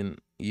reason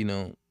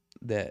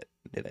that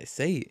I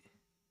say it.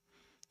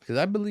 Because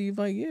I believe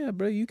like, yeah,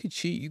 bro, you could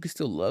cheat. You could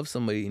still love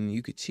somebody and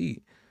you could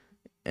cheat.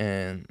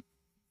 And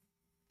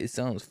it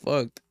sounds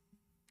fucked,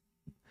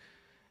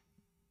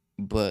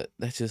 but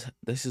that's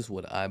just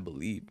what I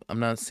believe. I'm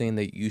not saying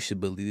that you should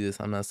believe this.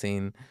 I'm not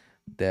saying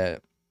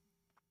that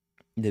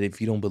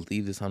if you don't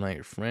believe this, I'm not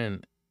your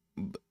friend.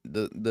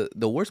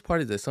 The worst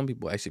part is that some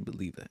people actually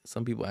believe that.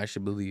 Some people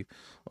actually believe,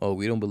 oh,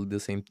 we don't believe the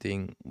same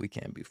thing, we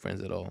can't be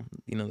friends at all.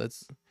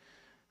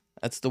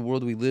 That's the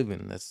world we live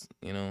in. That's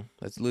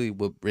literally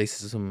what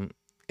racism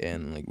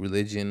and like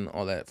religion,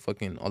 all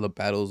the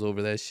battles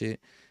over that shit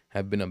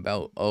have been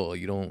about. Oh,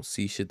 you don't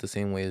see shit the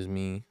same way as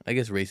me. I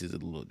guess race is a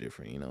little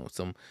different, you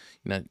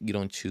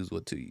don't choose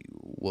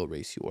what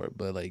race you are,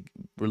 but like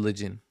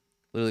religion,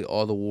 literally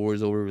all the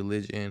wars over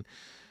religion,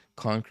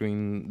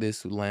 conquering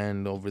this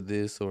land over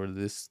this or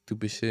this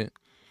stupid shit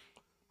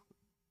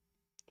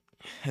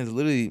has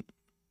literally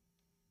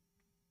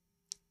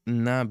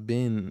not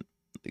been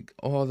like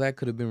all that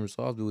could have been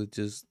resolved with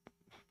just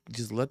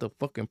let the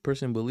fucking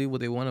person believe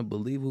what they want to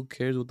believe. Who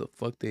cares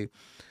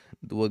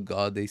what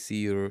God they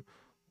see or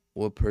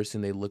what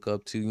person they look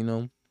up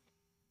to,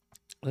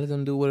 Let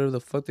them do whatever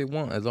the fuck they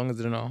want as long as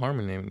they're not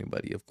harming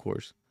anybody, of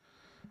course.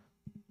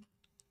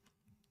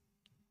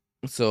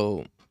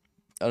 So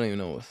I don't even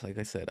know. Like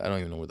I said, I don't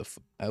even know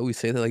I always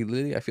say that, like,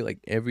 literally, I feel like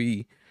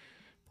every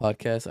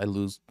podcast I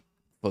lose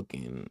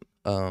fucking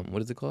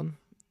what is it called?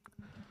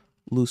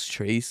 Lose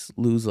trace,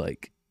 lose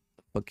like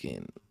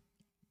fucking.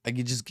 I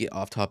could just get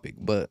off topic,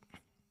 but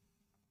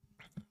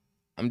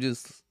I'm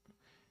just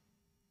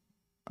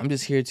I'm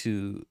just here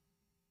to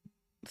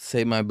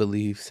say my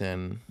beliefs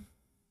and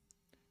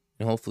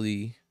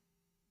hopefully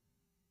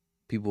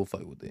people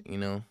fight with it.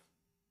 I'm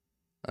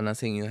not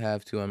saying you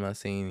have to. I'm not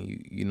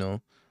saying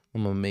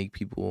I'm gonna make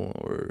people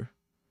or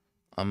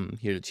I'm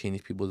here to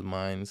change people's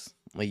minds.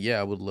 Like, yeah,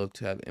 I would love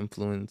to have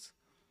influence.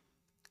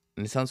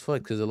 And it sounds fun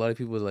because a lot of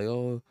people are like,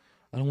 oh,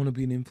 I don't want to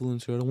be an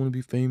influencer. I don't want to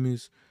be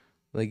famous.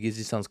 Like, it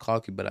just sounds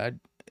cocky, but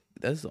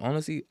that's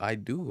honestly, I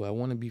do. I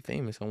want to be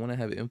famous. I want to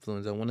have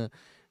influence. I want to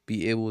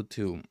be able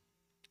to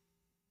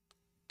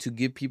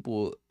give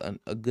people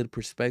a good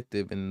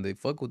perspective, and they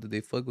fuck with it,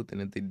 they fuck with it.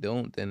 And if they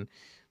don't, then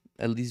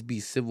at least be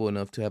civil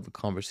enough to have a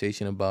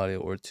conversation about it,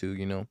 or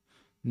to,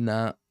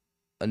 not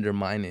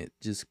undermine it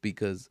just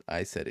because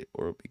I said it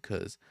or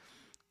because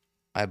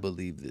I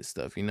believe this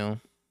stuff,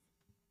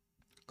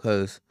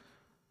 Because,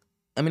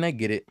 I mean, I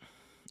get it.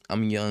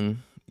 I'm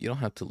young. You don't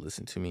have to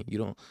listen to me. You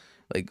don't,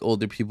 like,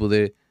 older people,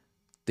 they've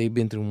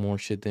been through more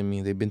shit than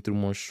me. They've been through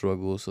more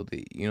struggles, so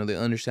they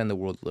understand the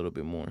world a little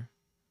bit more.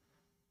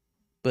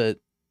 But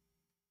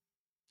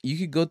you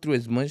could go through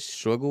as much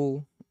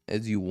struggle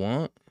as you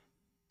want,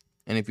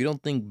 and if you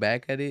don't think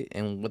back at it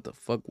and what the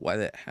fuck, why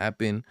that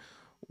happened,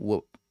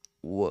 what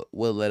what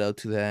led up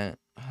to that,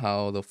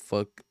 how the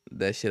fuck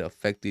that shit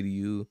affected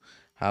you,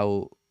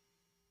 how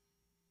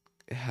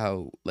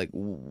like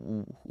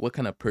what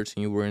kind of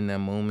person you were in that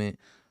moment,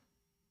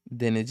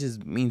 then it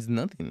just means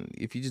nothing.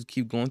 If you just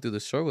keep going through the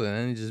struggle,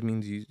 then it just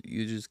means you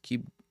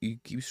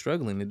keep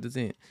struggling. It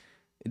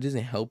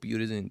doesn't help you. It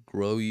doesn't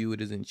grow you. It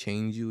doesn't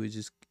change you. It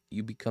just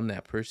you become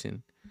that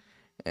person.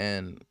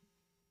 And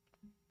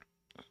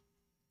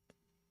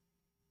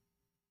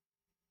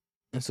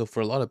so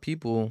for a lot of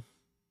people,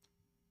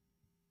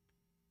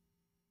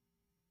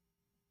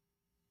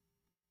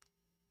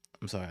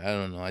 I'm sorry, I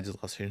don't know. I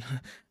just lost train.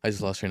 I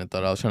just lost train of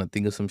thought. I was trying to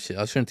think of some shit.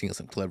 I was trying to think of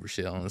some clever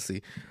shit.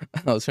 Honestly,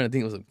 I was trying to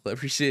think of some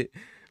clever shit,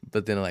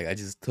 but then like I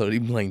just totally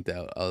blanked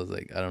out. I was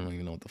like, I don't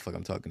even know what the fuck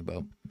I'm talking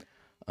about.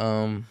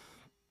 Um,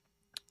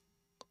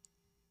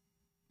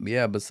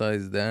 yeah.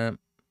 Besides that,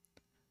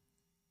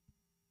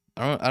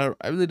 I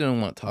really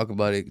don't want to talk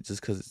about it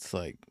just because it's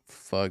like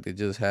fuck. It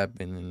just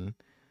happened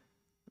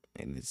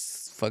and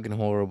it's fucking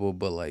horrible.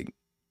 But like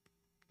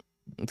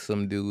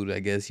some dude,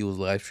 I guess he was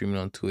live streaming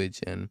on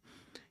Twitch and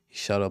he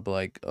shot up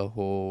like a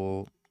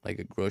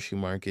grocery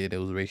market. It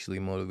was racially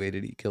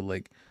motivated. He killed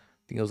like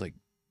I think it was like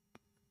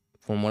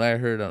from what I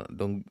heard.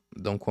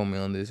 Don't quote me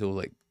on this. It was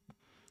like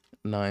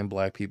 9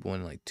 black people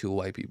and like 2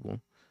 white people.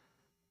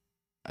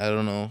 I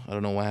don't know. I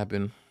don't know what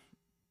happened,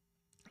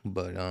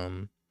 but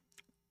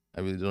I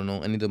really don't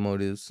know any of the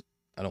motives.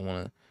 I don't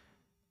want to.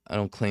 I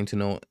don't claim to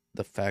know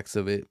the facts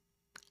of it.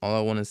 All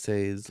I want to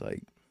say is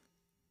like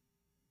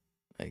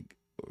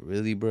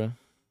really, bruh,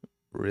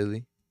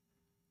 really,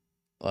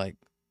 like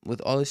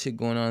with all this shit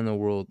going on in the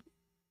world,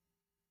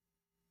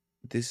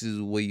 this is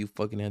what you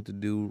fucking have to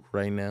do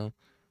right now.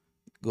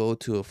 Go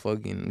to a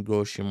fucking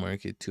grocery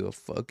market, to a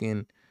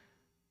fucking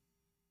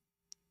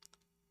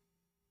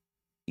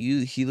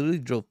he literally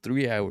drove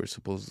 3 hours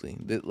supposedly.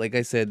 Like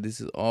I said,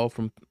 this is all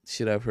from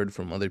shit I've heard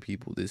from other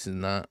people. This is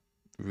not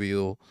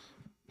real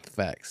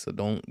facts. So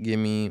don't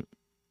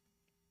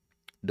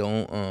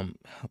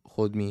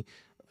hold me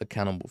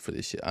accountable for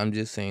this shit. I'm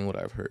just saying what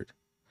I've heard.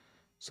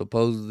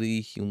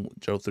 Supposedly he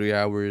drove 3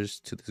 hours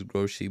to this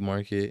grocery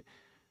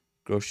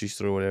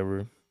store,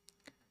 whatever,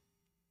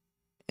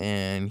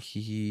 and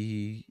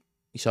he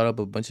shot up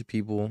a bunch of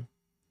people.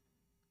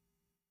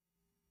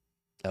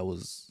 That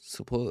was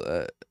supposed.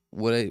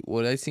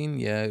 What I seen,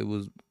 yeah, it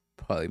was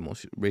probably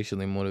most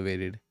racially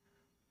motivated.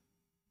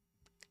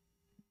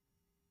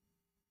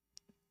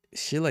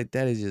 shit like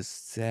that is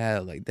just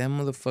sad. Like that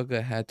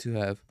motherfucker had to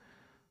have.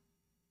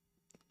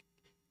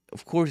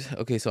 Of course,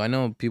 okay. So I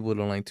know people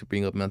don't like to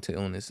bring up mental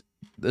illness.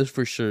 There's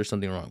for sure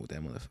something wrong with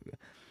that motherfucker.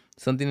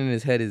 Something in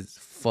his head is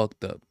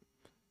fucked up.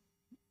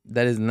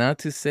 That is not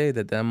to say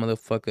that that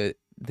motherfucker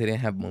didn't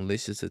have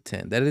malicious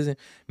intent. That doesn't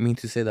mean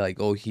to say that like,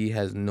 oh, he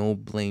has no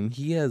blame.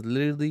 He has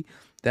literally,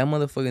 that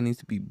motherfucker needs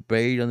to be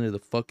buried under the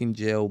fucking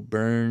jail,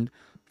 burned,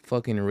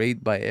 fucking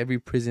raped by every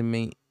prison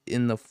mate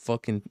in the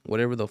fucking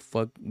whatever the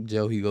fuck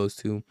jail he goes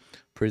to,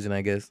 prison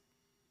I guess.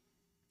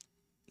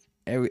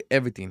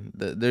 Everything.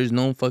 There's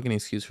no fucking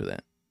excuse for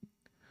that.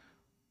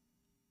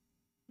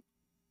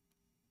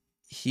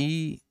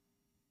 He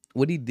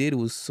What he did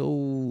was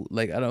so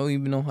like I don't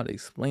even know how to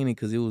explain it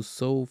because it was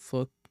so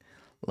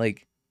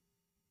like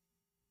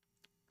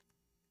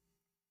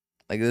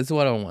like this is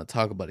why I don't want to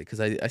talk about it because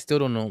I still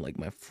don't know like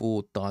my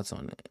full thoughts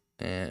on it,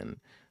 and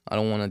I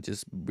don't want to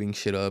just bring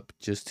shit up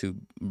just to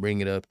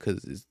bring it up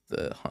because it's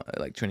the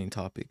like trending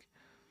topic.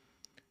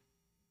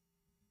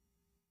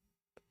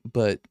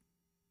 But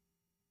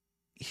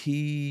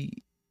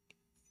he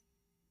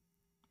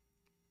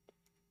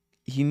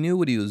he knew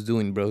what he was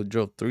doing, bro.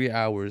 Drove 3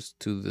 hours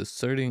to the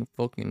certain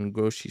fucking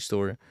grocery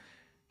store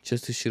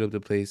just to shoot up the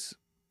place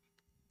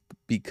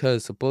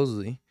because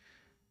supposedly,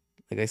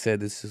 like I said,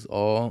 this is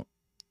all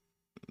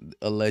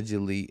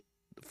allegedly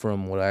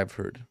from what I've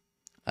heard.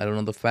 I don't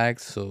know the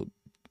facts, so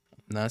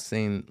I'm not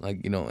saying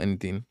like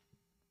anything.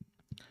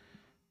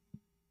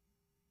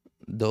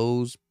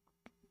 Those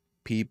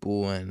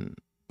people and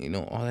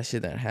all that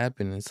shit that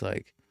happened, it's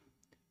like,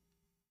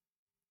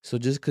 so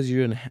just because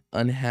you're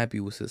unhappy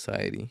with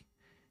society,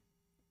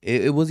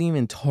 it wasn't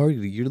even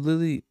targeted. You're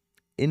literally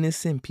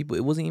innocent people.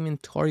 It wasn't even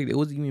targeted. It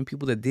wasn't even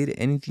people that did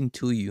anything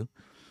to you.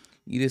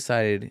 You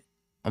decided,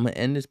 I'm gonna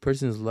end this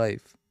person's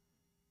life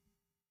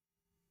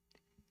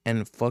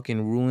and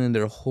fucking ruin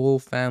their whole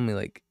family,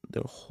 like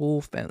their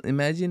whole family.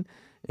 Imagine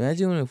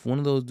if one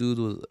of those dudes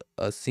was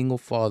a single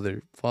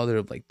father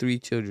of like 3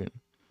 children,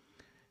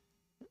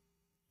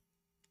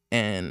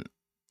 and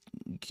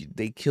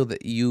they killed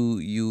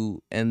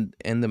you and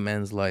the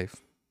man's life.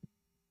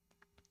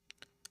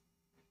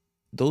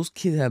 Those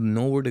kids have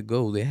nowhere to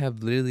go. They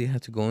have literally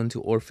had to go into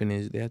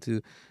orphanage. They have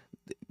to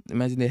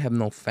imagine they have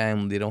no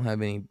family. They don't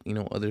have any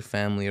other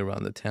family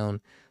around the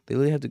town. They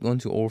literally have to go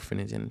into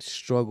orphanage and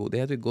struggle. They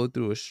have to go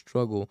through a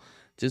struggle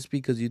just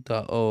because you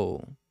thought,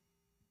 oh,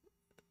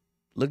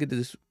 look at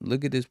this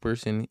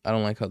person. I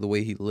don't like how the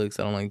way he looks.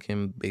 I don't like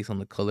him based on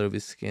the color of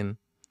his skin.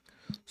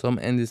 So I'm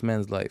gonna end this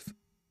man's life.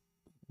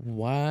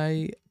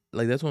 Why?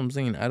 Like that's what I'm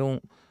saying. I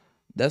don't.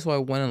 That's why I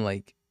want to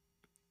like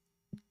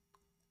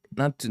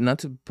not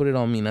to put it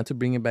on me, not to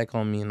bring it back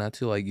on me, and not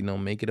to like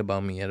make it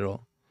about me at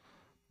all.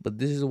 But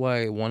this is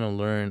why I want to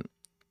learn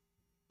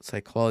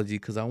psychology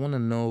because I want to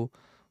know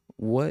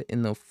what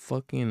in the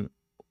fucking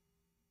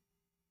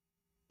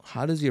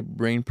how does your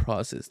brain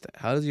process that?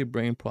 How does your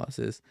brain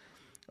process?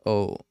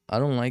 Oh, I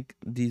don't like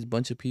these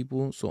bunch of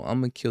people, so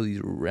I'm gonna kill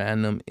these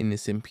random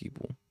innocent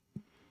people.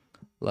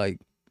 Like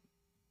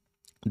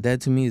that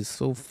to me is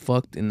so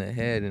fucked in the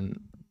head,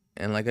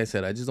 and like I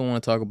said, I just don't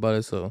want to talk about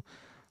it. So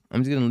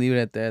I'm just gonna leave it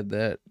at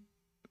that.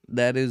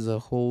 That is a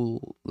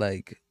whole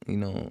like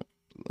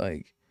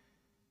like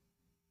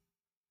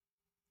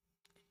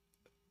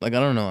I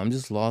don't know. I'm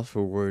just lost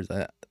for words.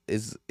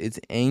 It's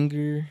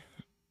anger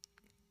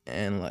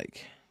and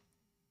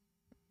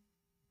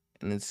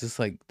and it's just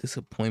like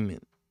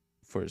disappointment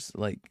for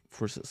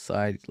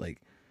society.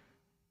 Like,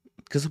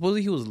 cause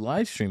supposedly he was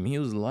live streaming. He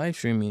was live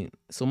streaming,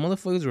 so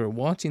motherfuckers were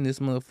watching this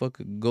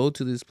motherfucker go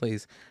to this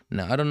place.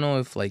 Now I don't know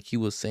if like he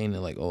was saying it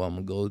like, oh, I'm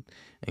gonna go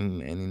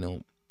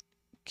and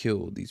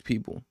kill these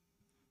people,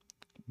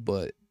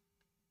 but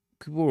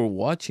people were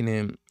watching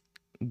him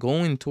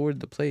going toward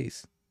the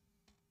place.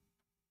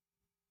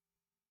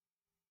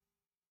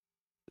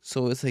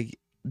 So it's like,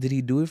 did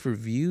he do it for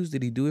views?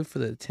 Did he do it for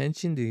the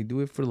attention? Did he do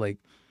it for like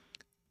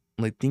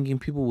thinking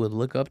people would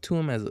look up to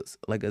him as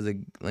as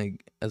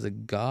a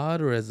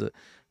god or as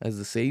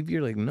a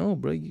savior? Like no,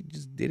 bro, you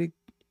just did it.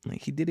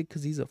 Like he did it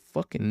because he's a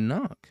fucking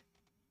knock.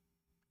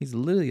 He's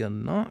literally a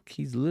knock.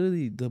 He's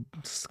literally the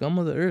scum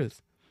of the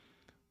earth.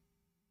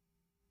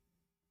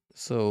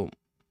 So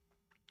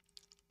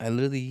I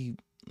literally,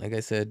 like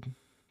I said,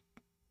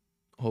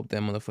 hope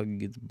that motherfucker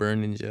gets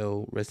burned in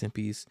jail. Rest in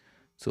peace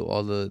to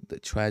all the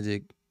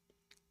tragic,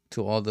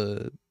 to all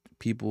the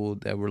people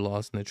that were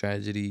lost in the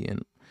tragedy,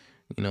 and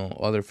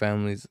all their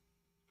families.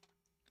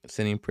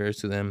 Sending prayers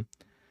to them.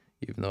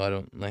 Even though I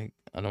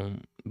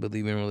don't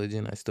believe in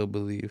religion, I still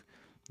believe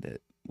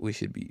that we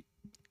should be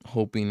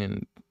hoping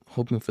and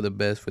hoping for the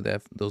best for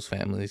those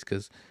families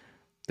because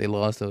they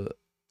lost a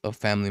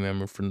family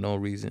member for no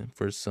reason,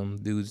 for some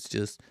dudes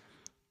just,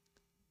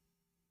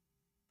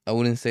 I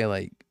wouldn't say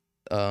like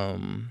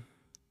um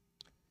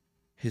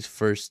his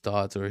first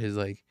thoughts or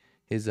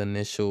his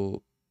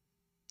initial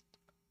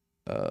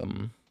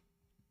um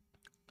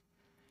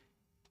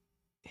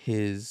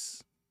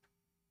his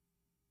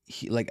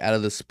he like out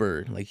of the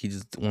spur. Like he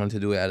just wanted to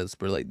do it out of the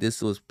spur. Like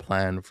this was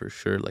planned for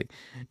sure. Like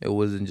it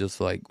wasn't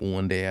just like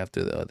one day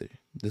after the other.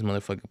 This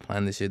motherfucker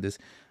planned this shit. This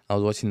I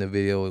was watching the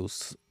video. It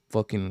was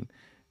fucking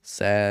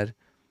sad.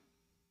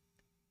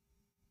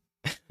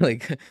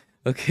 Like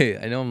okay,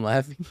 I know I'm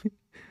laughing.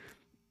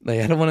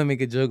 Like I don't want to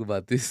make a joke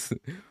about this,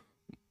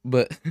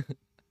 but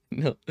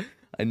no,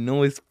 I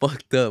know it's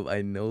fucked up.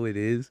 I know it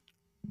is.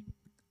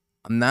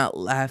 I'm not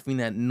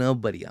laughing at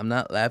nobody. I'm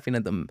not laughing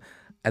at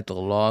the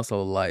loss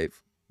of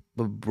life.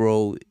 But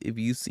bro, if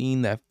you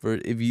seen the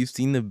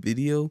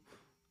video,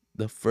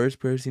 the first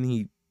person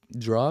he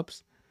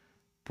drops,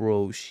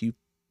 bro, she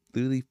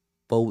literally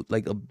fold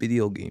like a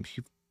video game.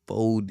 She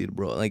folded,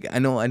 bro. Like I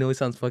know it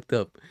sounds fucked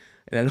up,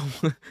 and I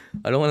don't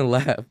I don't want to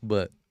laugh,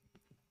 but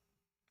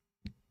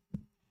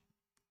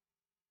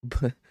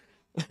fuck,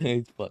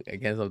 I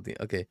can't stop thinking.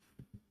 Okay,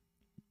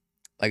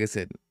 like I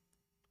said,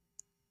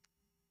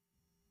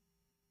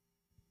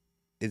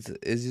 it's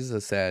just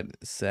a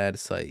sad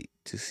sight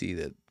to see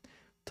that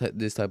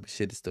this type of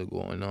shit is still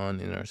going on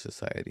in our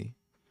society.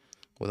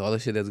 With all the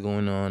shit that's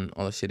going on,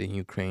 all the shit in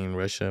Ukraine,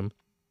 Russia,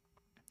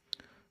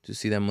 to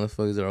see that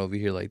motherfuckers are over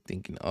here like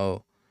thinking,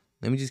 oh,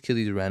 let me just kill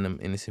these random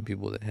innocent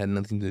people that had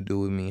nothing to do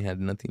with me,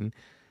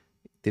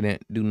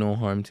 didn't do no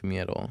harm to me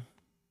at all.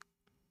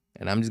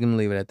 And I'm just gonna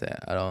leave it at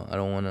that. I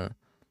don't wanna,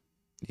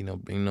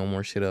 bring no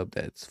more shit up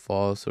that's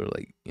false or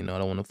like, I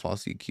don't wanna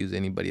falsely accuse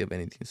anybody of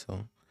anything.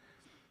 So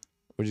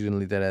we're just gonna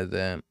leave that at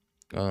that.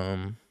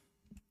 Um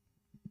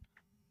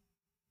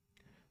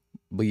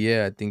but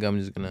yeah, I think I'm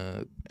just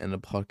gonna end the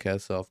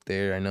podcast off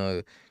there. I know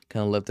I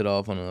kinda left it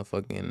off on a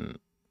fucking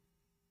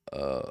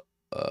uh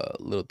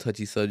little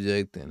touchy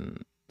subject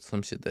and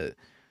some shit that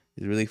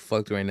is really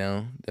fucked right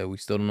now that we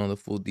still don't know the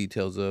full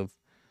details of.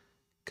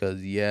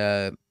 Cause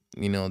yeah,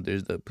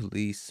 there's the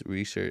police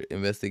research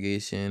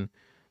investigation,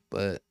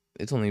 but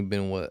it's only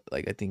been what,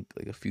 like I think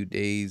like a few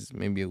days,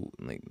 maybe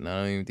like no,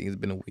 I don't even think it's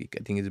been a week.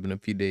 I think it's been a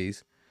few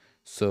days,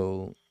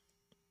 so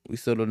we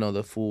still don't know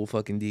the full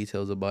fucking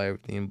details about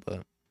everything.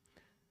 But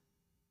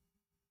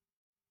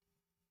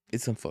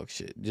it's some fuck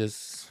shit.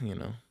 Just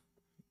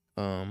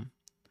um,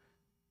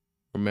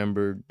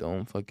 remember,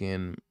 don't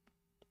fucking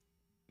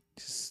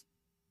just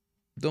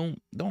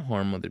don't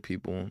harm other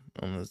people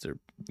unless they're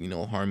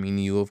harming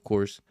you, of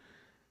course,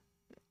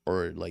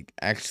 or like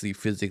actually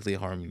physically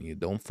harming you.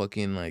 Don't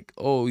fucking like,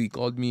 oh, he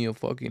called me a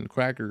fucking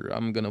cracker,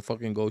 I'm gonna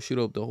fucking go shoot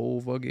up the whole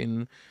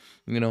fucking,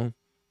 you know.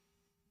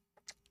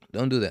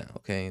 Don't do that,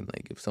 okay?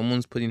 Like if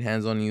someone's putting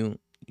hands on you,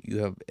 you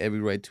have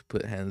every right to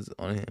put hands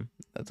on him.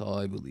 That's all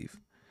I believe.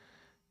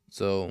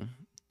 So,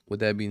 with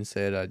that being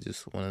said, I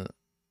just want to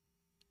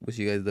wish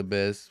you guys the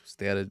best.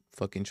 Stay out of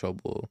fucking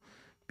trouble.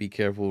 Be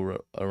careful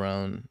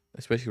around,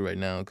 especially right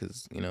now,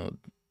 because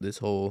this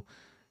whole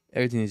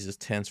everything is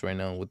just tense right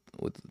now with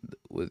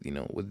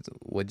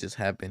what just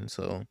happened.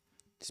 So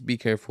just be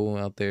careful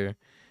out there,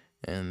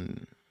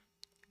 and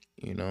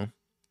you know,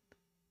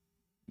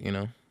 you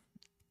know,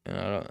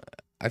 and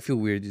I feel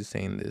weird just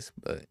saying this,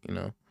 but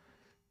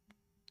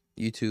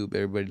YouTube,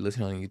 everybody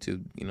listening on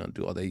YouTube,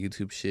 do all that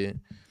YouTube shit.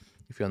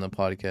 If you're on the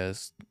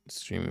podcast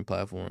streaming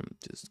platform,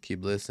 just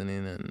keep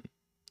listening and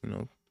you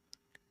know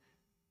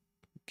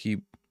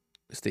keep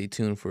stay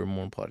tuned for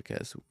more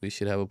podcasts. We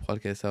should have a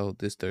podcast out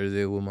this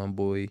Thursday with my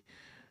boy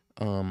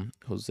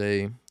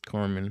Jose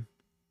Carmen,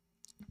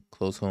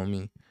 close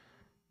homie,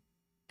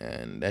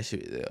 and that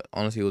shit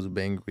honestly it was a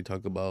banger. We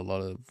talked about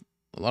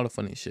a lot of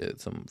funny shit,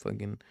 some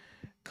fucking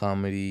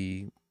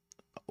comedy,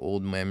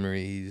 old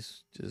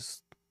memories,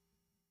 just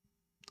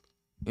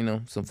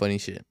some funny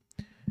shit.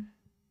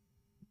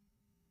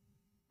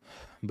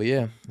 But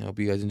yeah, I hope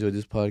you guys enjoyed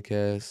this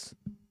podcast.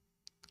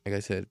 Like I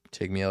said,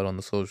 check me out on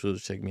the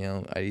socials, check me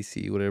out,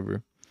 IDC,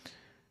 whatever.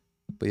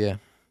 But yeah,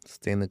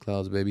 stay in the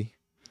clouds, baby.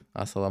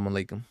 Assalamu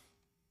alaikum.